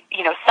really,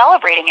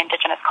 celebrating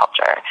Indigenous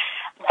culture.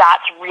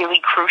 That's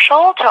really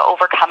crucial to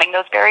overcoming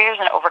those barriers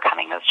and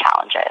overcoming those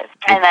challenges.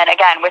 And then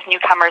again, with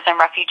newcomers and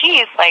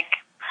refugees,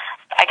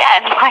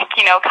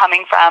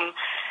 coming from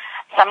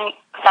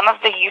some of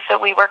the youth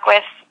that we work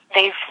with,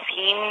 they've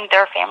seen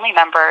their family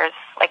members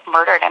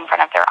murdered in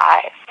front of their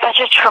eyes. Such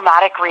a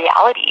traumatic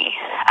reality.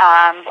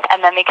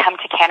 And then they come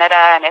to Canada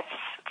and it's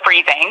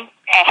freezing,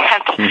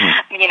 and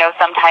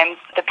sometimes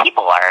the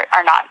people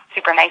are not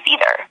super nice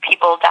either.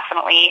 People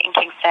definitely in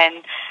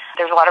Kingston,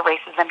 there's a lot of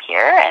racism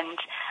here and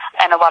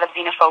a lot of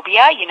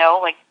xenophobia,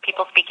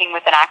 people speaking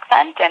with an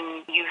accent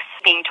and youth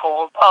being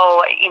told,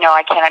 oh,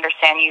 I can't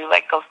understand you,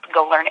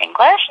 go learn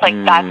English.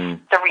 That's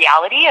the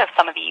reality of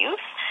some of the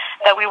youth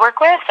that we work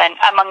with, and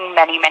among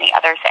many, many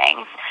other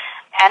things.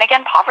 And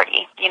again,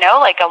 poverty,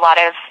 a lot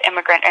of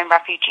immigrant and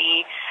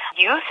refugee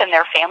youth and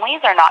their families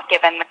are not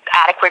given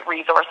adequate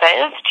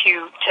resources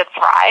to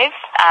thrive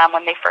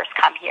when they first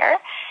come here.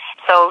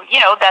 So,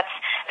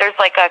 there's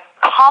a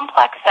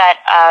complex set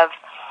of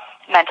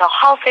mental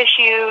health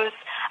issues,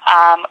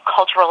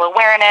 cultural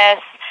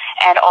awareness,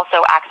 and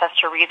also access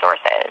to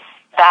resources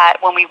that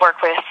when we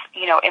work with,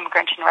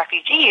 immigrant and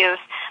refugee youth,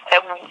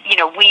 that,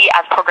 we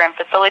as program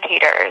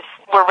facilitators,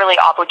 we're really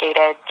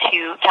obligated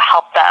to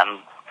help them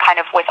kind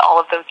of with all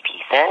of those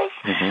pieces,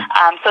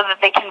 so that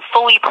they can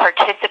fully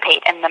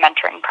participate in the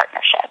mentoring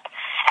partnership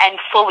and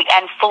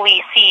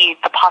fully see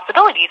the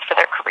possibilities for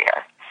their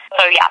career.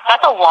 So yeah,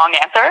 that's a long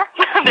answer.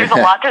 There's a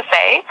lot to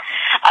say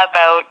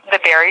about the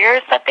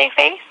barriers that they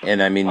face.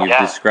 And I mean, you've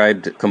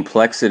described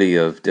complexity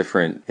of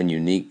different and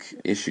unique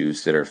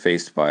issues that are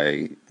faced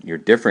by your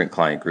different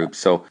client groups.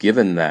 So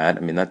given that,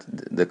 I mean, that's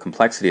the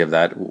complexity of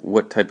that,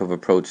 what type of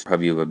approach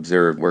have you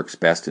observed works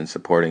best in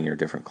supporting your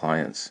different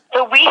clients?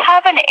 So we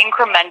have an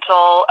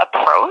incremental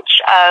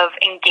approach of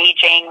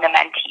engaging the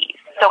mentees.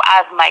 So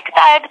as Mike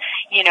said,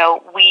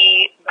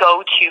 we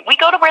go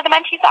to where the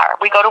mentees are.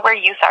 We go to where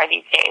youth are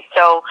these days.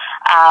 So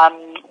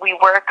we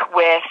work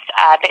with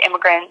the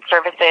Immigrant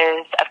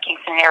Services of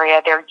Kingston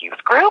area, their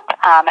youth group,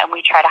 and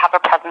we try to have a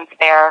presence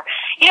there,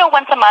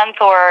 once a month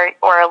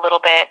or a little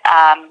bit,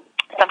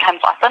 sometimes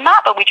less than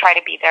that, but we try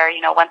to be there,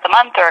 once a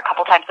month or a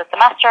couple times a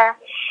semester.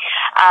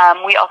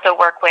 We also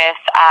work with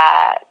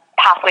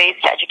Pathways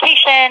to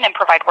Education and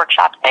provide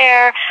workshops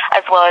there,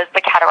 as well as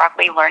the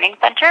Cataraqui Learning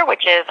Center,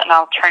 which is an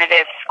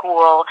alternative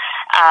school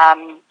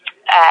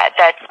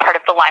that's part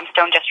of the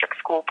Limestone District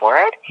School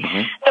Board.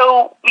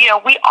 So,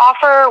 we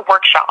offer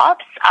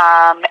workshops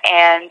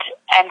and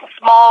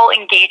small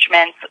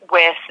engagements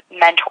with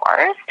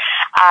mentors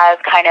as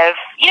kind of,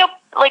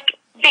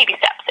 baby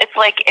steps.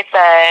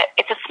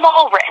 It's a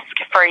small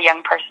risk for a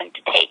young person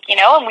to take,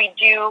 and we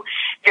do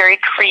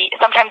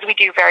sometimes we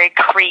do very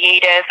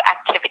creative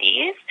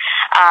activities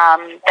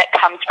that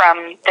comes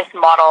from this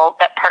model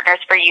that Partners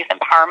for Youth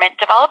Empowerment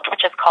developed,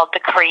 which is called the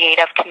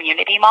Creative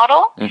Community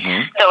Model.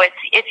 So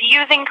it's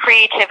using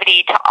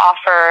creativity to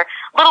offer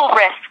little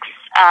risks,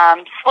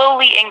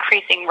 slowly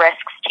increasing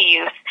risks to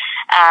youth,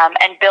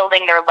 and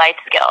building their life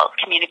skills,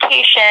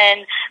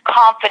 communication,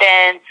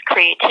 confidence,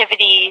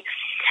 creativity.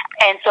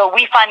 And so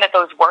we find that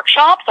those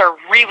workshops are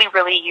really,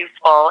 really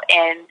useful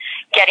in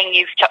getting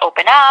youth to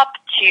open up,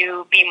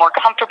 to be more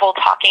comfortable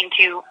talking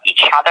to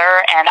each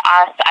other and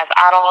us as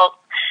adults.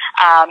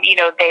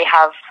 They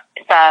have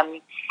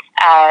some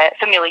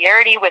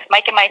familiarity with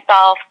Mike and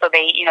myself, so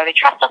they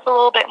trust us a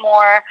little bit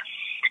more.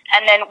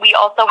 And then we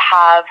also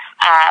have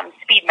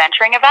speed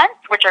mentoring events,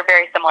 which are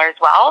very similar as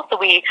well. So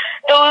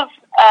those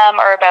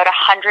are about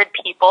 100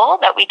 people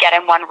that we get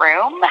in one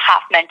room,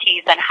 half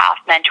mentees and half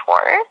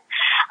mentors.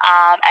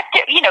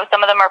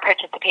 Some of them are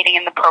participating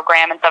in the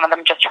program and some of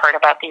them just heard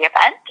about the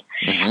event.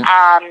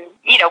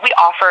 We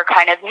offer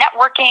kind of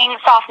networking,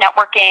 soft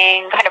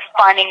networking, kind of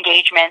fun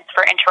engagements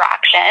for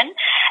interaction.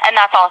 And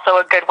that's also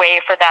a good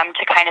way for them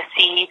to kind of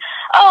see,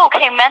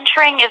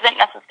 mentoring isn't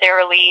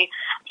necessarily,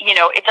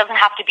 it doesn't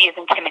have to be as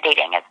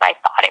intimidating as I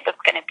thought it was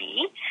going to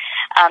be.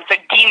 So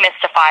it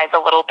demystifies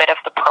a little bit of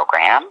the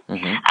program.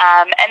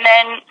 And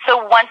then,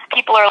 so once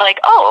people are like,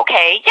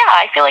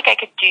 I feel like I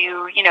could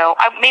do,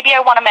 maybe I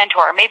want to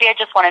mentor, maybe I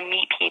just want to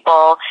meet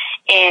people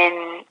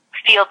in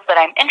fields that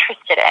I'm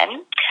interested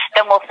in,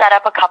 then we'll set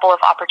up a couple of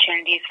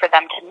opportunities for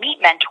them to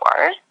meet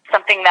mentors,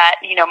 something that,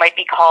 might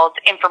be called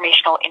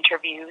informational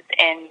interviews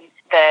in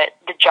the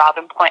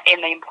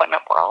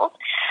employment world.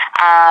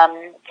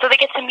 So they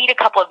get to meet a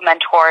couple of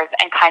mentors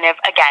and kind of,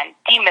 again,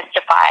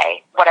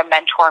 demystify what a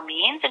mentor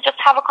means and just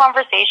have a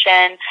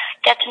conversation,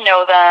 get to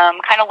know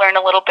them, kind of learn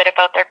a little bit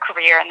about their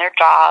career and their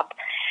job.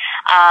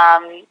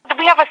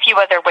 We have a few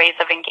other ways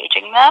of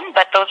engaging them,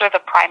 but those are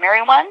the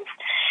primary ones.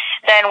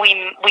 Then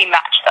we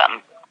match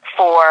them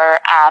for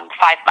 5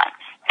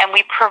 months, and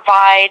we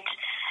provide.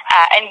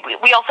 And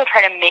we also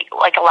try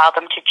to allow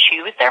them to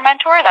choose their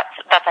mentor.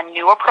 That's a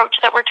new approach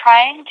that we're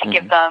trying to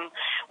give them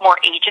more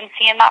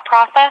agency in that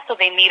process. So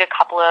they meet a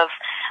couple of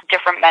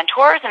different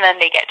mentors, and then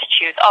they get to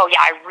choose,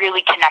 I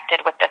really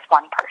connected with this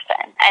one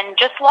person. And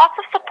just lots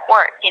of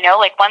support,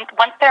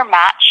 once they're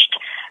matched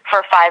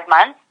for 5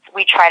 months,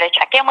 we try to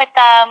check in with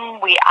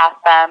them. We ask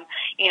them,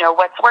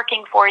 what's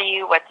working for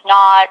you, what's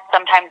not.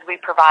 Sometimes we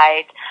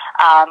provide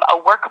a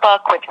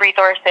workbook with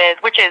resources,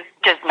 which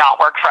does not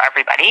work for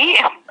everybody.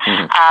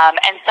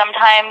 And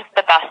sometimes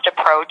the best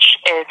approach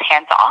is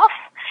hands-off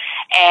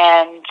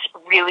and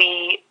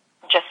really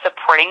just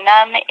supporting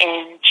them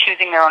in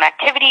choosing their own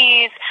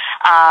activities,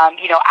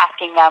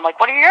 asking them,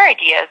 what are your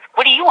ideas?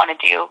 What do you want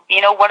to do?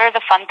 What are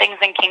the fun things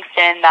in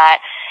Kingston that,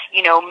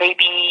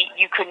 maybe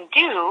you couldn't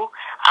do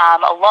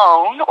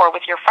alone or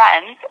with your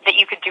friends that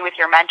you could do with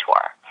your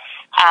mentor?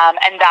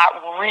 And that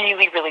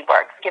really, really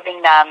works,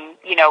 giving them,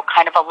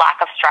 kind of a lack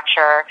of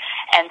structure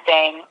and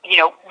saying,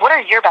 what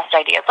are your best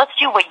ideas? Let's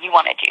do what you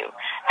want to do.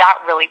 That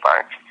really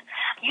works.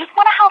 Youth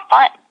want to have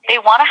fun. They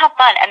want to have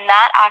fun, and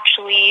that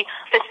actually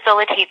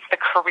facilitates the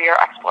career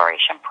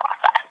exploration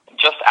process.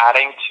 Just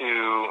adding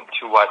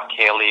to what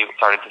Kaylee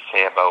started to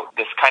say about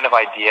this kind of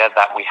idea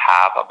that we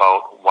have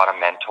about what a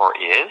mentor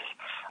is,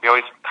 we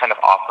always kind of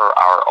offer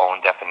our own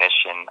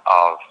definition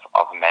of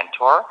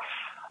mentor.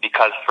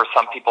 Because for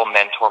some people,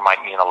 mentor might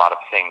mean a lot of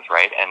things,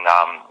 right? And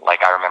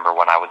I remember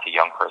when I was a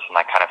young person,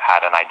 I kind of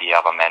had an idea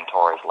of a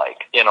mentor as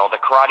the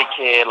Karate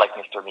Kid, like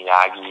Mr.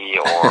 Miyagi,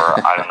 or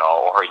I don't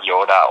know, or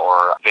Yoda,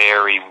 or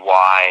very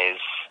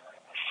wise,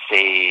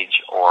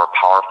 sage, or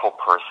powerful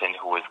person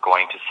who was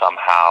going to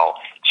somehow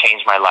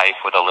change my life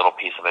with a little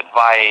piece of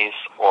advice,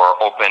 or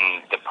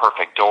open the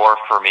perfect door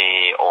for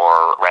me,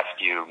 or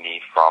rescue me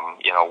from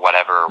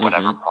whatever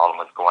problem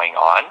was going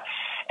on.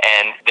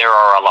 And there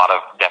are a lot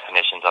of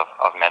definitions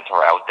of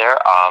mentor out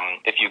there.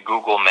 If you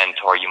Google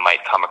mentor, you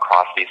might come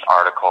across these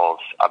articles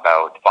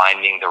about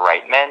finding the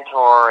right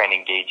mentor and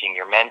engaging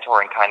your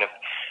mentor, and kind of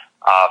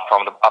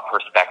from a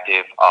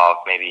perspective of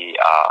maybe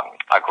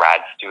a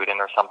grad student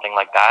or something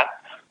like that.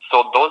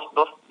 So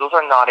those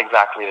are not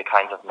exactly the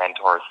kinds of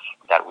mentors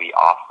that we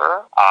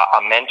offer.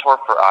 A mentor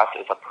for us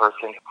is a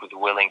person who's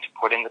willing to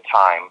put in the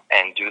time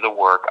and do the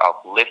work of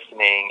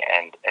listening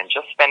and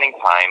just spending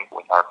time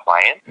with our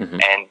clients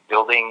and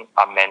building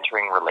a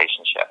mentoring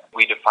relationship.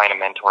 We define a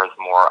mentor as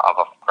more of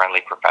a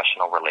friendly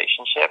professional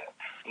relationship,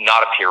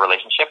 not a peer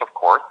relationship, of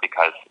course,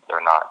 because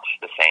they're not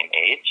the same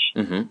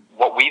age.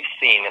 What we've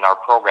seen in our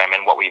program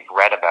and what we've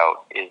read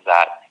about is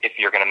that if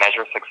you're going to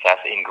measure success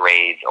in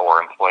grades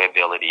or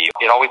employability,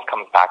 it always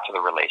comes back to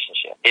the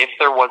relationship. If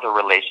there was a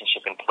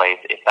relationship in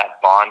place, if that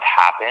bond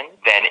happened,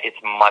 then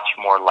it's much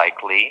more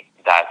likely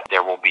that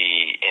there will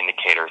be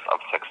indicators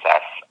of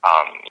success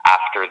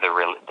after the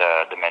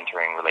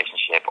mentoring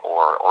relationship,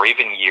 or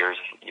even years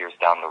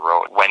down the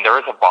road. When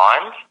there is a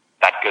bond,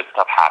 that good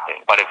stuff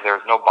happens. But if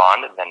there's no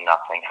bond, then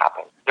nothing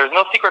happens. There's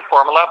no secret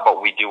formula,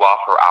 but we do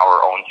offer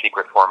our own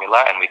secret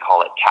formula, and we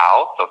call it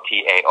TAO, so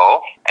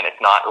T-A-O, and it's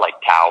not like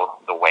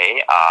Tao the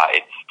way.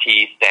 It's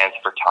T stands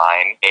for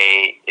time,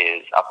 A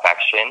is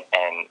affection,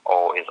 and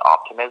O is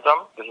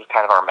optimism. This is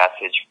kind of our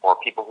message for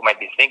people who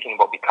might be thinking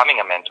about becoming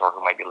a mentor,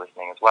 who might be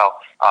listening as well.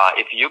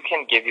 If you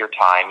can give your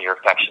time, your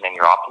affection, and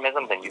your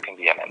optimism, then you can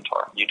be a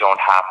mentor. You don't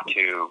have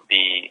to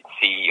be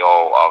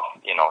CEO of,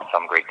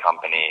 some great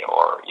company,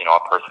 or,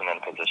 a person in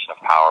a position of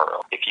power.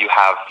 If you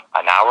have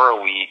an hour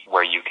a week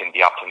where you can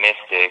be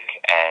optimistic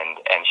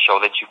and show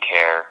that you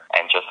care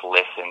and just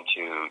listen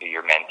to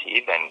your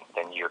mentee,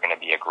 then you're going to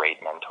be a great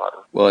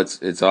mentor. Well,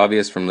 it's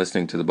obvious from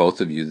listening to the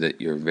both of you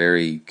that you're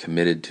very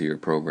committed to your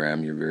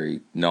program. You're very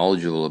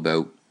knowledgeable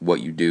about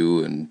what you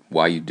do and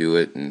why you do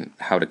it and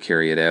how to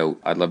carry it out.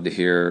 I'd love to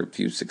hear a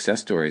few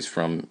success stories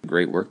from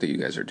great work that you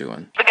guys are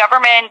doing. The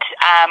government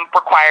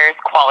requires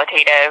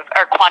qualitative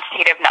or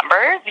quantitative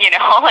numbers,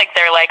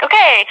 they're like,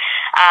 okay,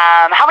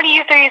 how many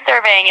youth are you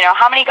serving?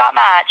 How many got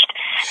matched?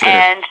 Sure.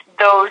 And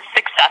those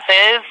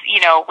successes,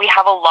 we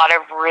have a lot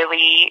of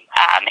really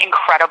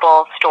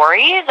incredible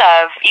stories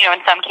of,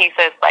 in some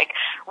cases,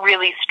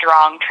 really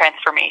strong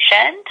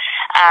transformation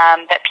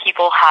that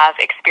people have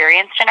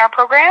experienced in our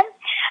program.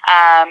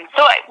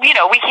 So,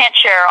 we can't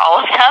share all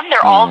of them.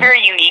 They're all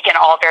very unique and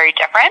all very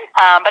different.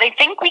 But I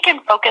think we can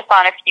focus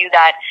on a few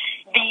that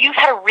the youth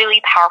had a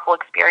really powerful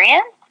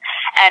experience.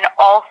 And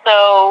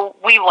also,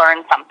 we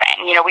learned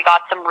something. We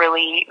got some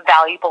really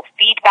valuable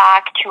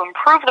feedback to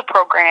improve the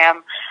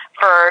program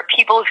for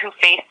people who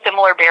face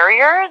similar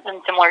barriers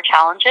and similar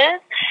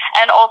challenges,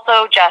 and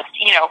also just,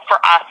 for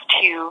us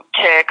to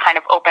kind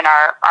of open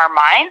our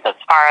minds as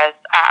far as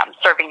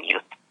serving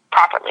youth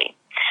properly.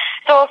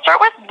 So I'll start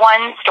with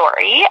one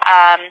story.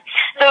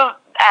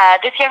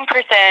 This young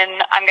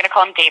person, I'm going to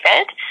call him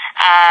David.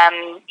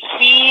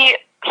 He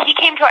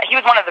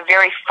was one of the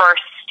very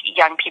first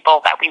young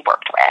people that we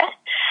worked with.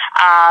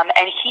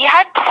 And he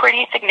had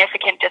pretty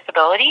significant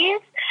disabilities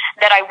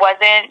that I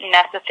wasn't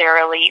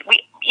necessarily,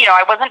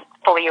 I wasn't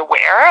fully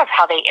aware of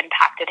how they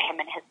impacted him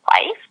in his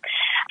life.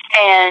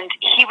 And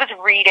he was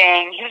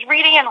reading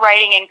and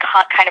writing and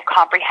kind of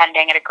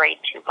comprehending at a grade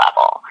 2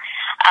 level.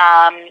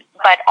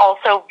 But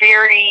also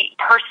very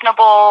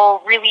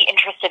personable, really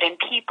interested in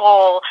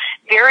people,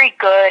 very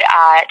good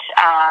at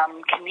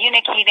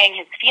communicating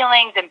his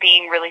feelings and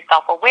being really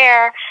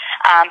self-aware.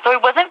 So I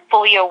wasn't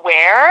fully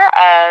aware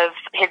of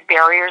his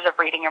barriers of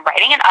reading and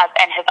writing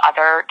and his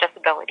other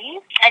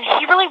disabilities. And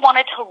he really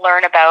wanted to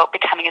learn about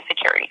becoming a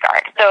security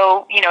guard.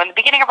 So, in the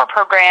beginning of our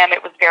program,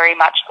 it was very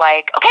much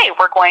like, okay,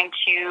 we're going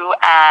to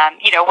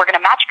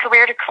match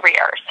career to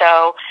career.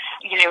 So,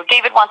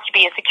 David wants to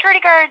be a security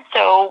guard,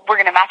 so we're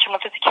going to match him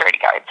with a security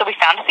guard. So we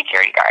found a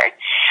security guard,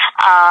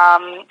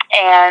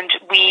 and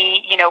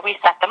we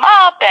set them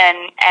up,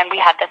 and we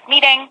had this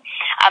meeting.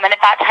 And at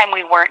that time,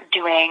 we weren't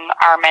doing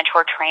our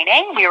mentor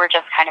training. We were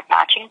just kind of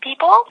matching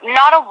people.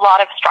 Not a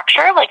lot of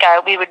structure.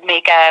 We would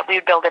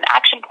build an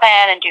action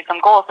plan and do some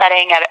goal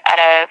setting at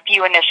a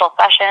few initial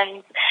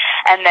sessions,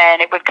 and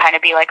then it would kind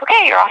of be like,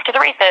 okay, you're off to the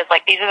races.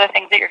 These are the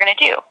things that you're going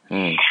to do.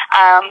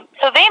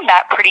 So they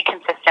met pretty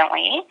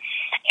consistently.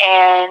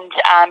 And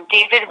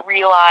David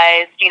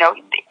realized,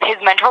 his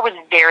mentor was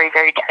very,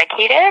 very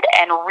dedicated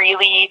and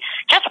really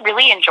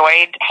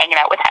enjoyed hanging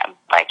out with him.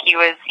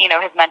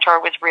 His mentor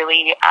was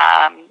really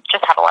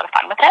just had a lot of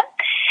fun with him.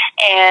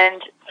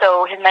 And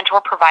so his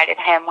mentor provided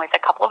him with a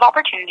couple of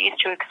opportunities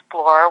to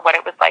explore what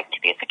it was like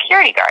to be a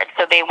security guard.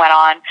 So they went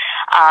on,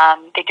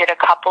 they did a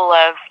couple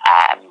of,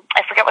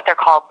 I forget what they're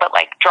called, but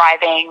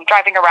driving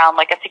around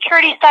a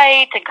security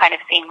site and kind of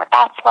seeing what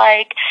that's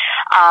like,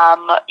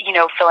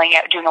 filling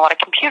out, doing a lot of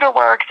computer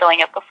work,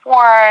 filling out the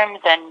forms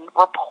and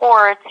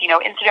reports,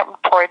 incident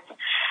reports,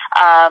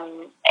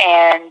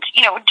 and,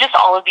 just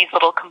all of these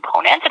little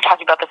components, and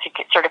talking about the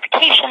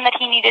certification that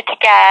he needed to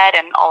get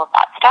and all of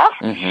that stuff.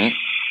 Mm-hmm.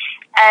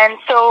 And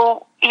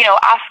so,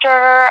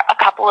 after a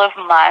couple of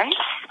months,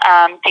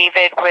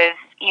 David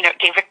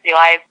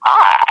realized,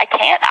 I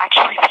can't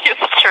actually be a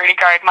security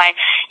guard.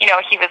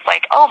 He was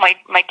like,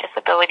 my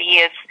disability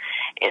is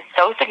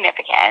so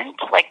significant.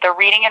 The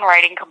reading and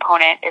writing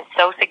component is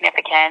so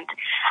significant.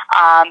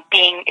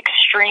 Being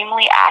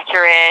extremely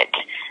accurate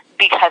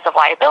because of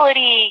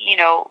liability,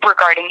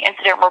 regarding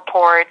incident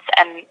reports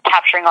and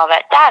capturing all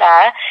that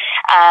data,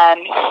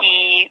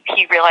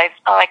 he realized,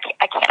 I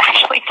can't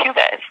actually do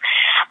this.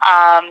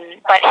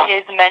 But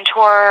his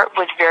mentor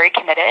was very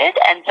committed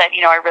and said,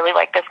 I really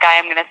like this guy.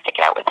 I'm going to stick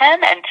it out with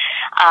him. And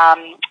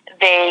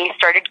they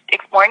started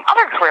exploring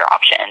other career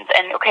options.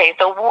 And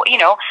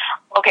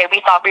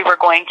we thought we were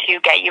going to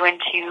get you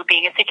into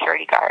being a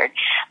security guard,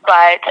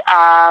 but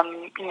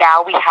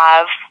now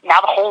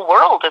the whole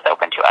world is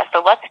open to us.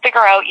 So let's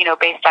figure out,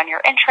 based on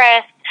your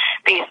interests,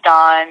 based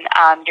on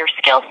your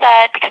skill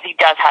set, because he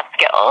does have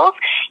skills,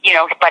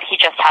 but he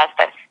just has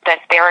this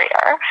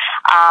barrier.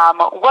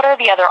 What are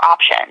the other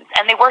options?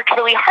 And they worked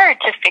really hard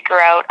to figure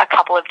out a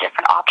couple of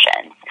different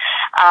options.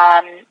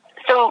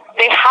 So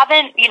they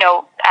haven't,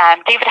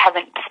 David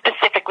hasn't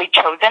specifically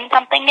chosen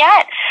something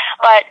yet,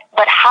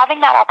 but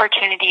having that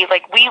opportunity,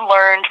 we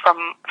learned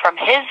from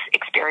his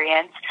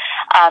experience,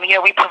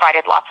 we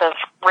provided lots of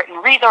written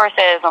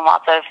resources and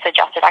lots of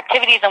suggested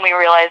activities, and we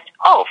realized,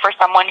 for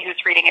someone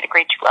who's reading at a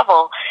grade 2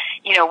 level,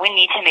 we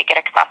need to make it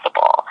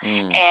accessible.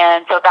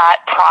 And so that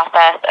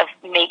process of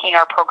making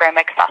our program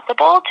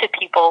accessible to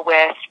people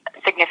with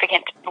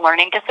significant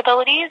learning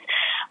disabilities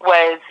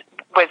was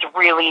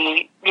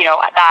really,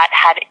 that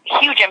had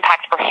huge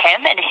impact for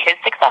him and his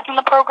success in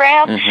the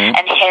program,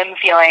 and him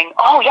feeling,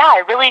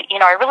 I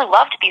really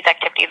loved these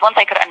activities. Once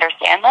I could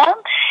understand them,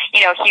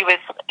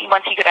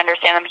 once he could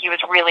understand them, he was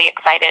really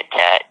excited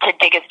to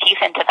dig his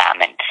teeth into them.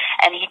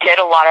 And he did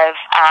a lot of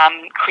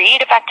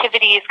creative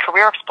activities,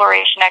 career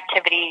exploration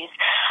activities,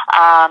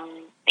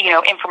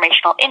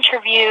 informational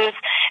interviews.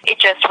 It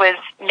just was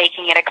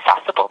making it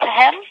accessible to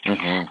him.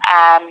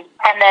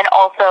 And then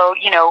also,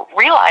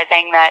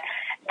 realizing that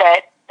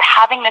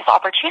having this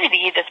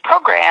opportunity, this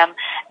program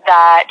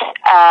that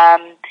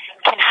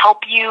can help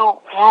you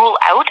rule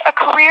out a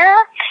career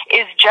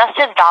is just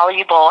as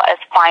valuable as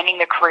finding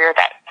the career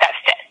that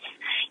fits.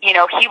 He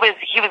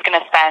was going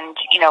to spend,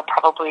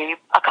 probably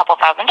a couple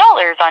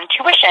 $1,000s on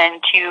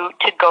tuition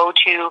to go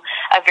to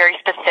a very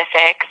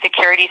specific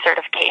security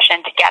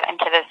certification to get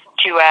into this,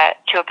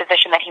 to a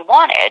position that he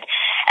wanted.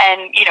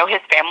 And, his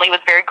family was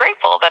very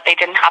grateful that they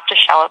didn't have to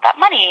shell out that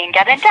money and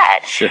get in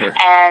debt. Sure.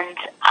 And,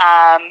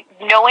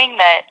 knowing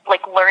that,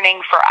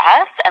 learning for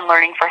us and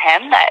learning for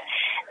him that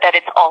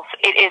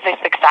it is a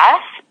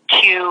success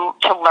to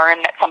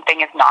learn that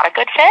something is not a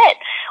good fit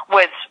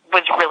was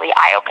really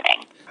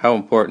eye-opening. How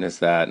important is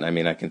that? And I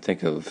mean, I can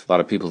think of a lot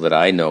of people that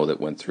I know that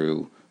went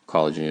through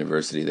college and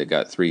university that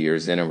got 3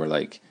 years in and were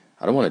like,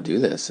 I don't want to do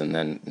this. And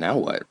then now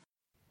what?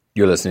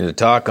 You're listening to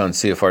Talk on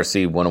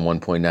CFRC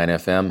 101.9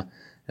 FM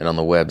and on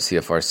the web,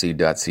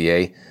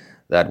 cfrc.ca.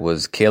 That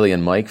was Kaylee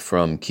and Mike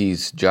from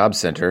Keys Job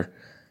Center.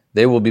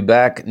 They will be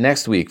back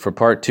next week for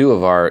part 2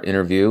 of our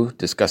interview,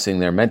 discussing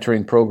their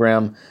mentoring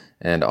program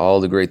and all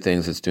the great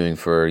things it's doing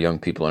for young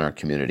people in our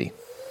community.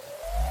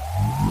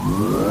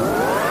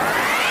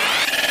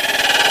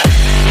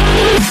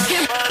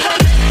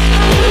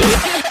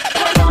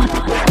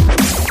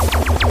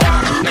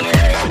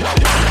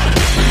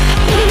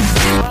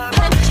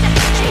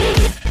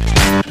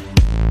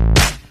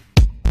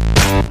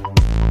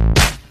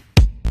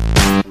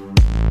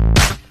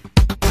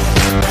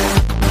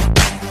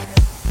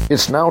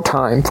 It's now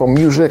time for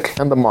Music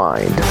and the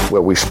Mind,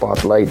 where we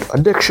spotlight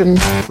addiction,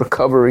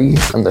 recovery,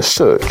 and the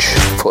search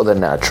for the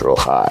natural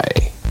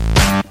high.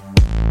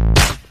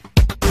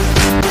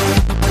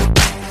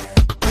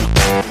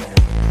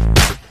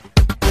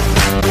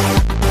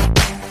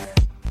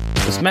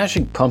 The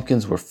Smashing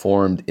Pumpkins were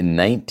formed in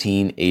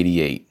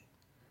 1988.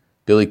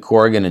 Billy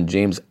Corgan and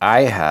James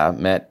Iha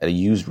met at a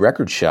used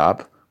record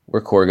shop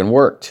where Corgan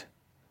worked.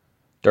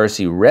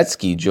 Darcy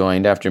Retzky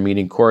joined after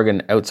meeting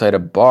Corgan outside a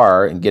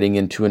bar and getting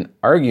into an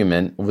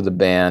argument over the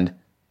band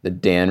The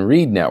Dan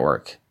Reed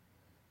Network.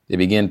 They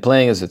began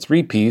playing as a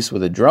 3-piece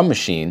with a drum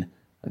machine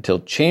until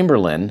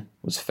Chamberlain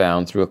was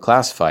found through a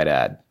classified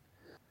ad.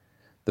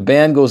 The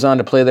band goes on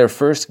to play their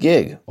first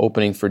gig,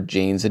 opening for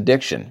Jane's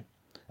Addiction.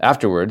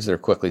 Afterwards, they're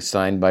quickly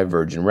signed by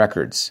Virgin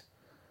Records.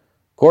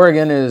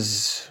 Corgan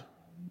is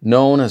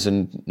known as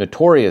a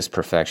notorious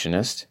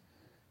perfectionist.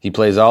 He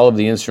plays all of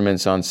the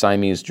instruments on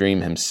Siamese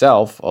Dream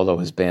himself, although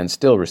his band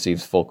still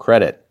receives full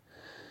credit.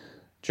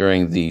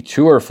 During the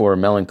tour for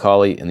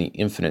Melancholy and the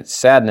Infinite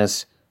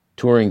Sadness,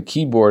 touring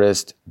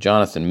keyboardist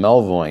Jonathan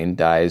Melvoin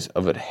dies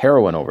of a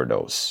heroin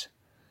overdose.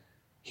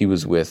 He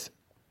was with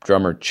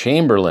drummer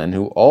Chamberlain,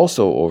 who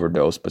also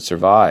overdosed but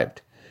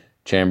survived.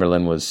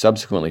 Chamberlain was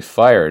subsequently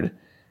fired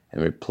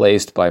and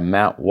replaced by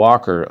Matt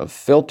Walker of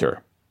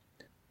Filter.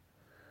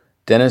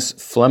 Dennis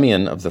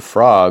Flemion of the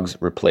Frogs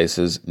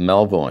replaces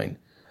Melvoin.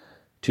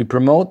 To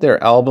promote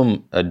their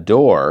album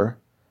Adore,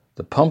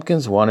 the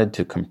Pumpkins wanted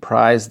to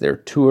comprise their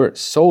tour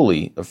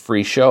solely of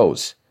free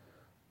shows.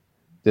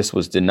 This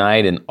was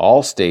denied in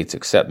all states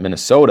except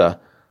Minnesota,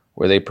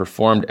 where they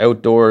performed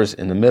outdoors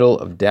in the middle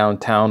of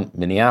downtown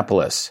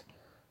Minneapolis.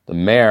 The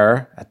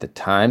mayor at the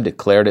time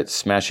declared it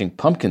Smashing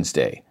Pumpkins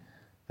Day.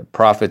 The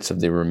profits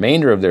of the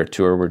remainder of their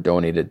tour were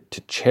donated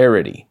to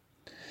charity.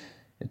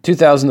 In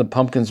 2000, the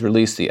Pumpkins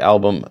released the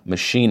album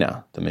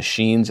Machina, The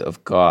Machines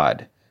of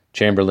God.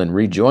 Chamberlain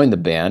rejoined the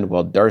band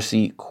while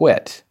Darcy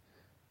quit.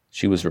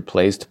 She was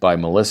replaced by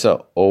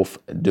Melissa Oaf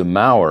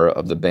DeMauer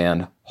of the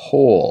band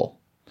Hole.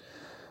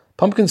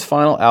 Pumpkin's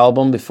final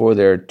album before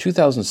their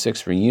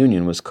 2006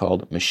 reunion was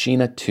called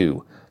Machina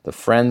 2, The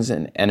Friends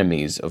and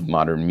Enemies of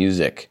Modern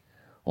Music.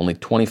 Only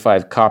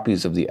 25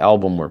 copies of the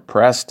album were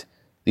pressed.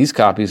 These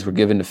copies were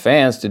given to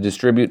fans to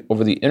distribute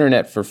over the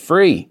internet for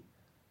free.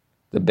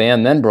 The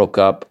band then broke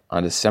up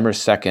on December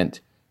 2nd,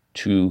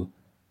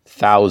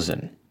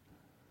 2000.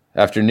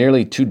 After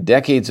nearly 2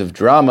 decades of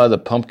drama, the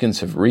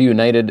Pumpkins have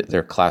reunited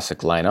their classic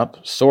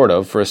lineup, sort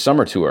of, for a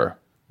summer tour.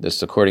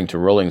 This according to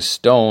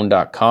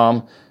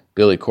RollingStone.com.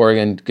 Billy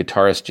Corgan,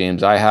 guitarist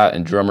James Iha,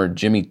 and drummer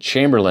Jimmy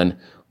Chamberlain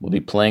will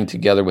be playing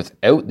together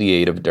without the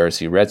aid of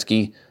Darcy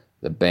Retzky,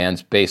 the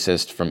band's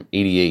bassist from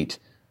 88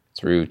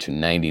 through to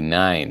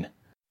 99.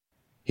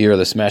 Here are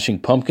the Smashing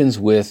Pumpkins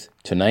with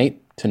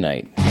Tonight,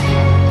 Tonight.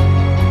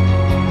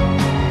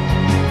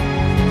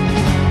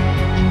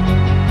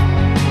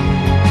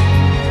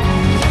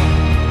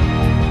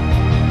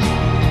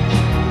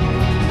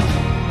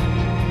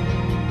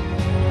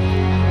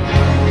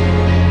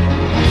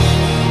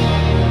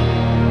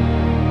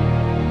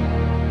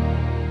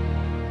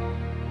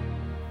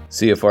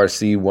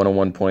 CFRC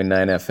 101.9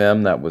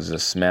 FM, that was the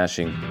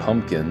Smashing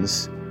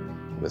Pumpkins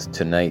with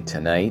Tonight,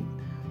 Tonight.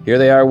 Here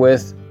they are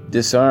with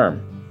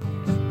Disarm.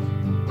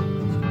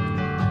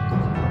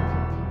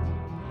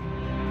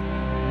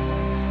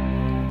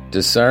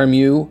 Disarm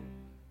you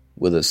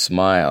with a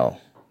smile.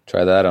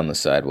 Try that on the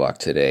sidewalk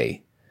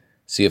today.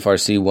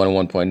 CFRC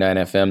 101.9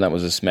 FM, that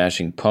was the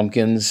Smashing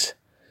Pumpkins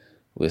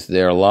with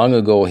their long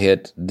ago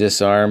hit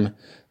Disarm.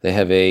 They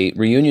have a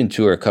reunion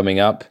tour coming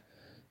up.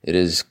 It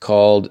is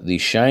called the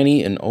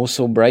Shiny and Oh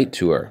So Bright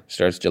Tour.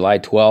 Starts July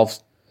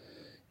 12th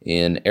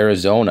in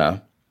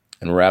Arizona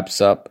and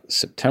wraps up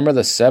September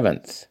the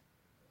 7th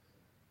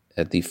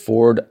at the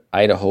Ford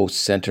Idaho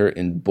Center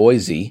in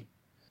Boise.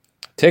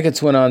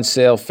 Tickets went on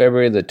sale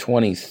February the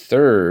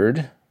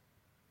 23rd.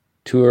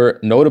 Tour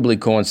notably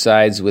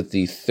coincides with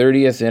the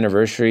 30th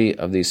anniversary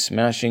of the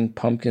Smashing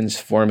Pumpkins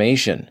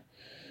formation.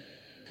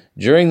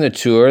 During the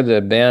tour, the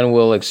band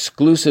will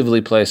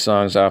exclusively play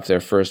songs off their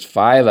first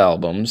 5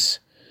 albums,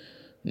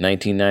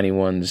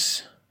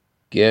 1991's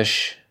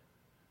Gish,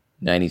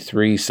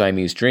 93,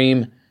 Siamese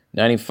Dream.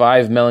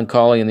 95,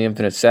 Melancholy and the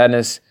Infinite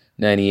Sadness.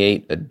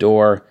 98,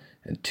 Adore.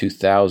 And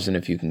 2000,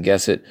 if you can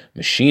guess it,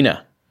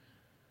 Machina.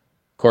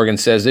 Corgan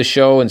says this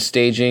show and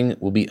staging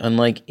will be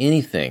unlike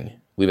anything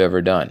we've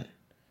ever done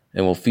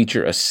and will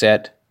feature a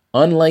set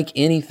unlike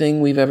anything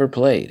we've ever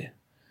played.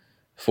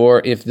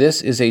 For if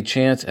this is a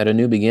chance at a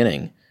new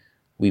beginning,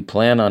 we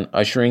plan on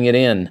ushering it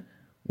in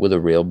with a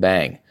real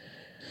bang.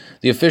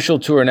 The official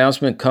tour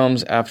announcement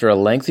comes after a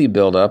lengthy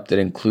build-up that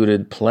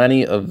included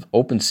plenty of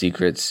open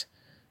secrets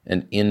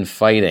and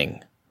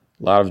infighting.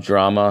 A lot of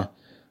drama.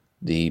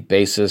 The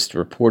bassist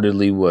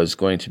reportedly was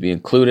going to be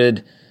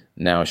included.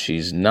 Now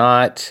she's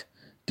not.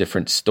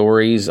 Different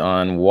stories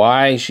on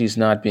why she's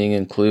not being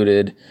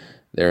included.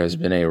 There has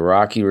been a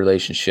rocky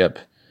relationship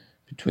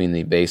between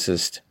the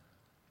bassist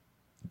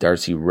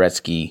Darcy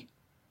Retzky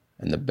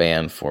and the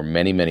band for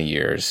many, many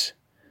years.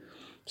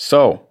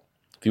 So,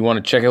 if you want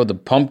to check out the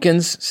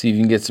Pumpkins, see if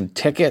you can get some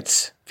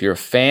tickets. If you're a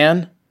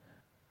fan,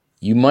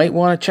 you might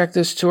want to check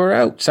this tour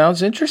out.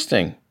 Sounds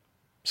interesting.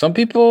 Some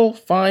people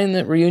find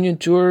that reunion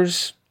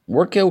tours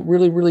work out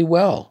really, really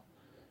well.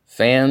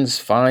 Fans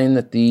find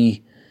that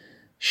the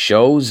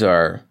shows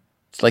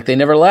it's like they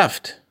never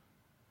left.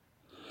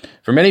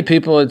 For many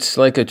people, it's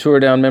like a tour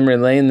down memory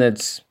lane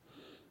that's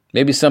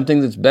maybe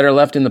something that's better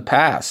left in the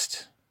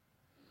past.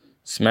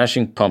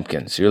 Smashing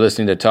Pumpkins. You're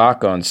listening to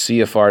Talk on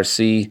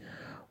CFRC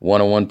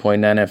 101.9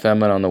 FM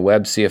and on the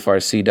web,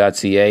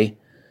 cfrc.ca.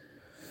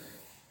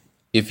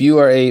 If you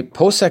are a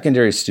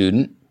post-secondary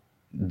student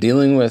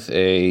dealing with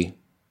a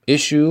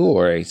issue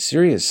or a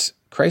serious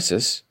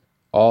crisis,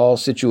 all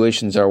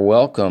situations are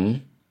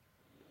welcome.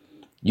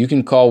 You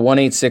can call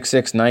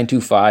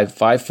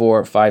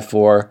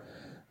 1-866-925-5454.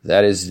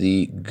 That is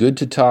the Good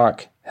to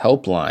Talk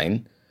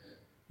helpline.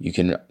 You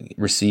can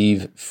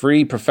receive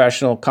free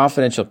professional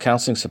confidential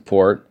counseling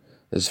support.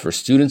 This is for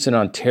students in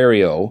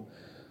Ontario.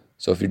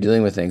 So if you're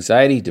dealing with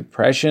anxiety,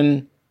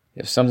 depression, you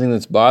have something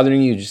that's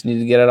bothering you, you just need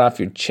to get it off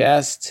your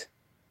chest,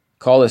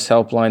 call this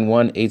helpline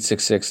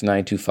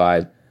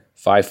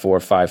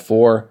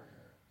 1-866-925-5454.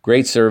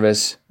 Great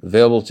service,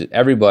 available to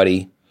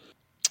everybody.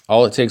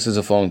 All it takes is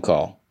a phone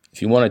call.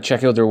 If you want to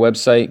check out their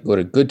website, go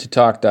to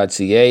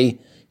goodtotalk.ca.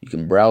 You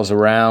can browse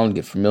around,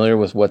 get familiar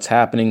with what's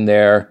happening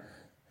there,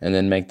 and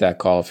then make that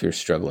call if you're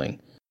struggling.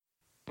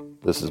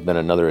 This has been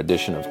another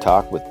edition of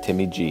Talk with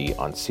Timmy G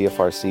on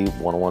CFRC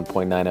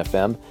 101.9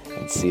 FM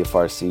and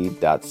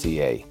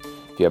CFRC.ca.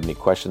 If you have any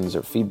questions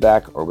or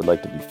feedback or would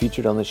like to be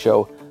featured on the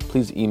show,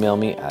 please email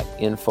me at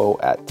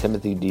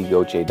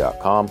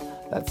info@timothydgauthier.com.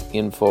 That's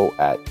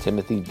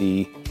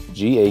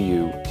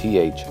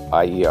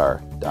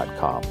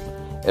info@timothydgauthier.com.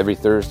 Every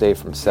Thursday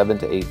from 7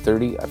 to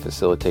 8:30, I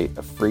facilitate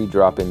a free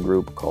drop-in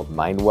group called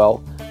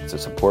MindWell. It's a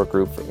support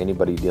group for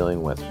anybody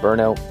dealing with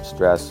burnout,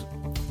 stress,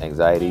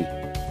 anxiety.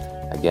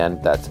 Again,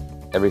 that's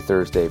every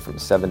Thursday from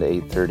 7 to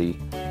 8:30.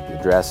 The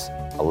address,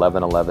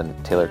 1111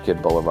 Taylor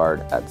Kidd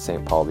Boulevard at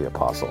St. Paul the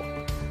Apostle.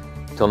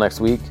 Till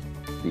next week,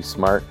 be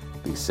smart,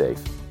 be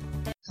safe.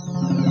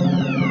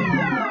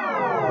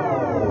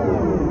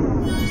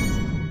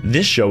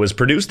 This show is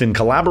produced in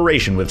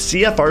collaboration with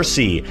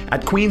CFRC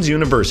at Queen's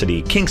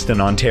University, Kingston,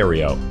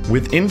 Ontario,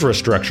 with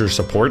infrastructure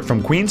support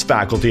from Queen's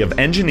Faculty of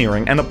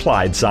Engineering and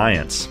Applied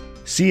Science.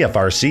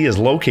 CFRC is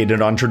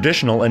located on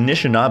traditional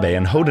Anishinaabe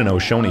and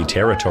Haudenosaunee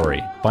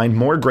territory. Find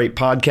more great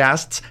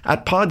podcasts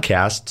at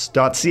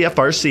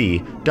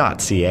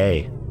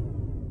podcasts.cfrc.ca.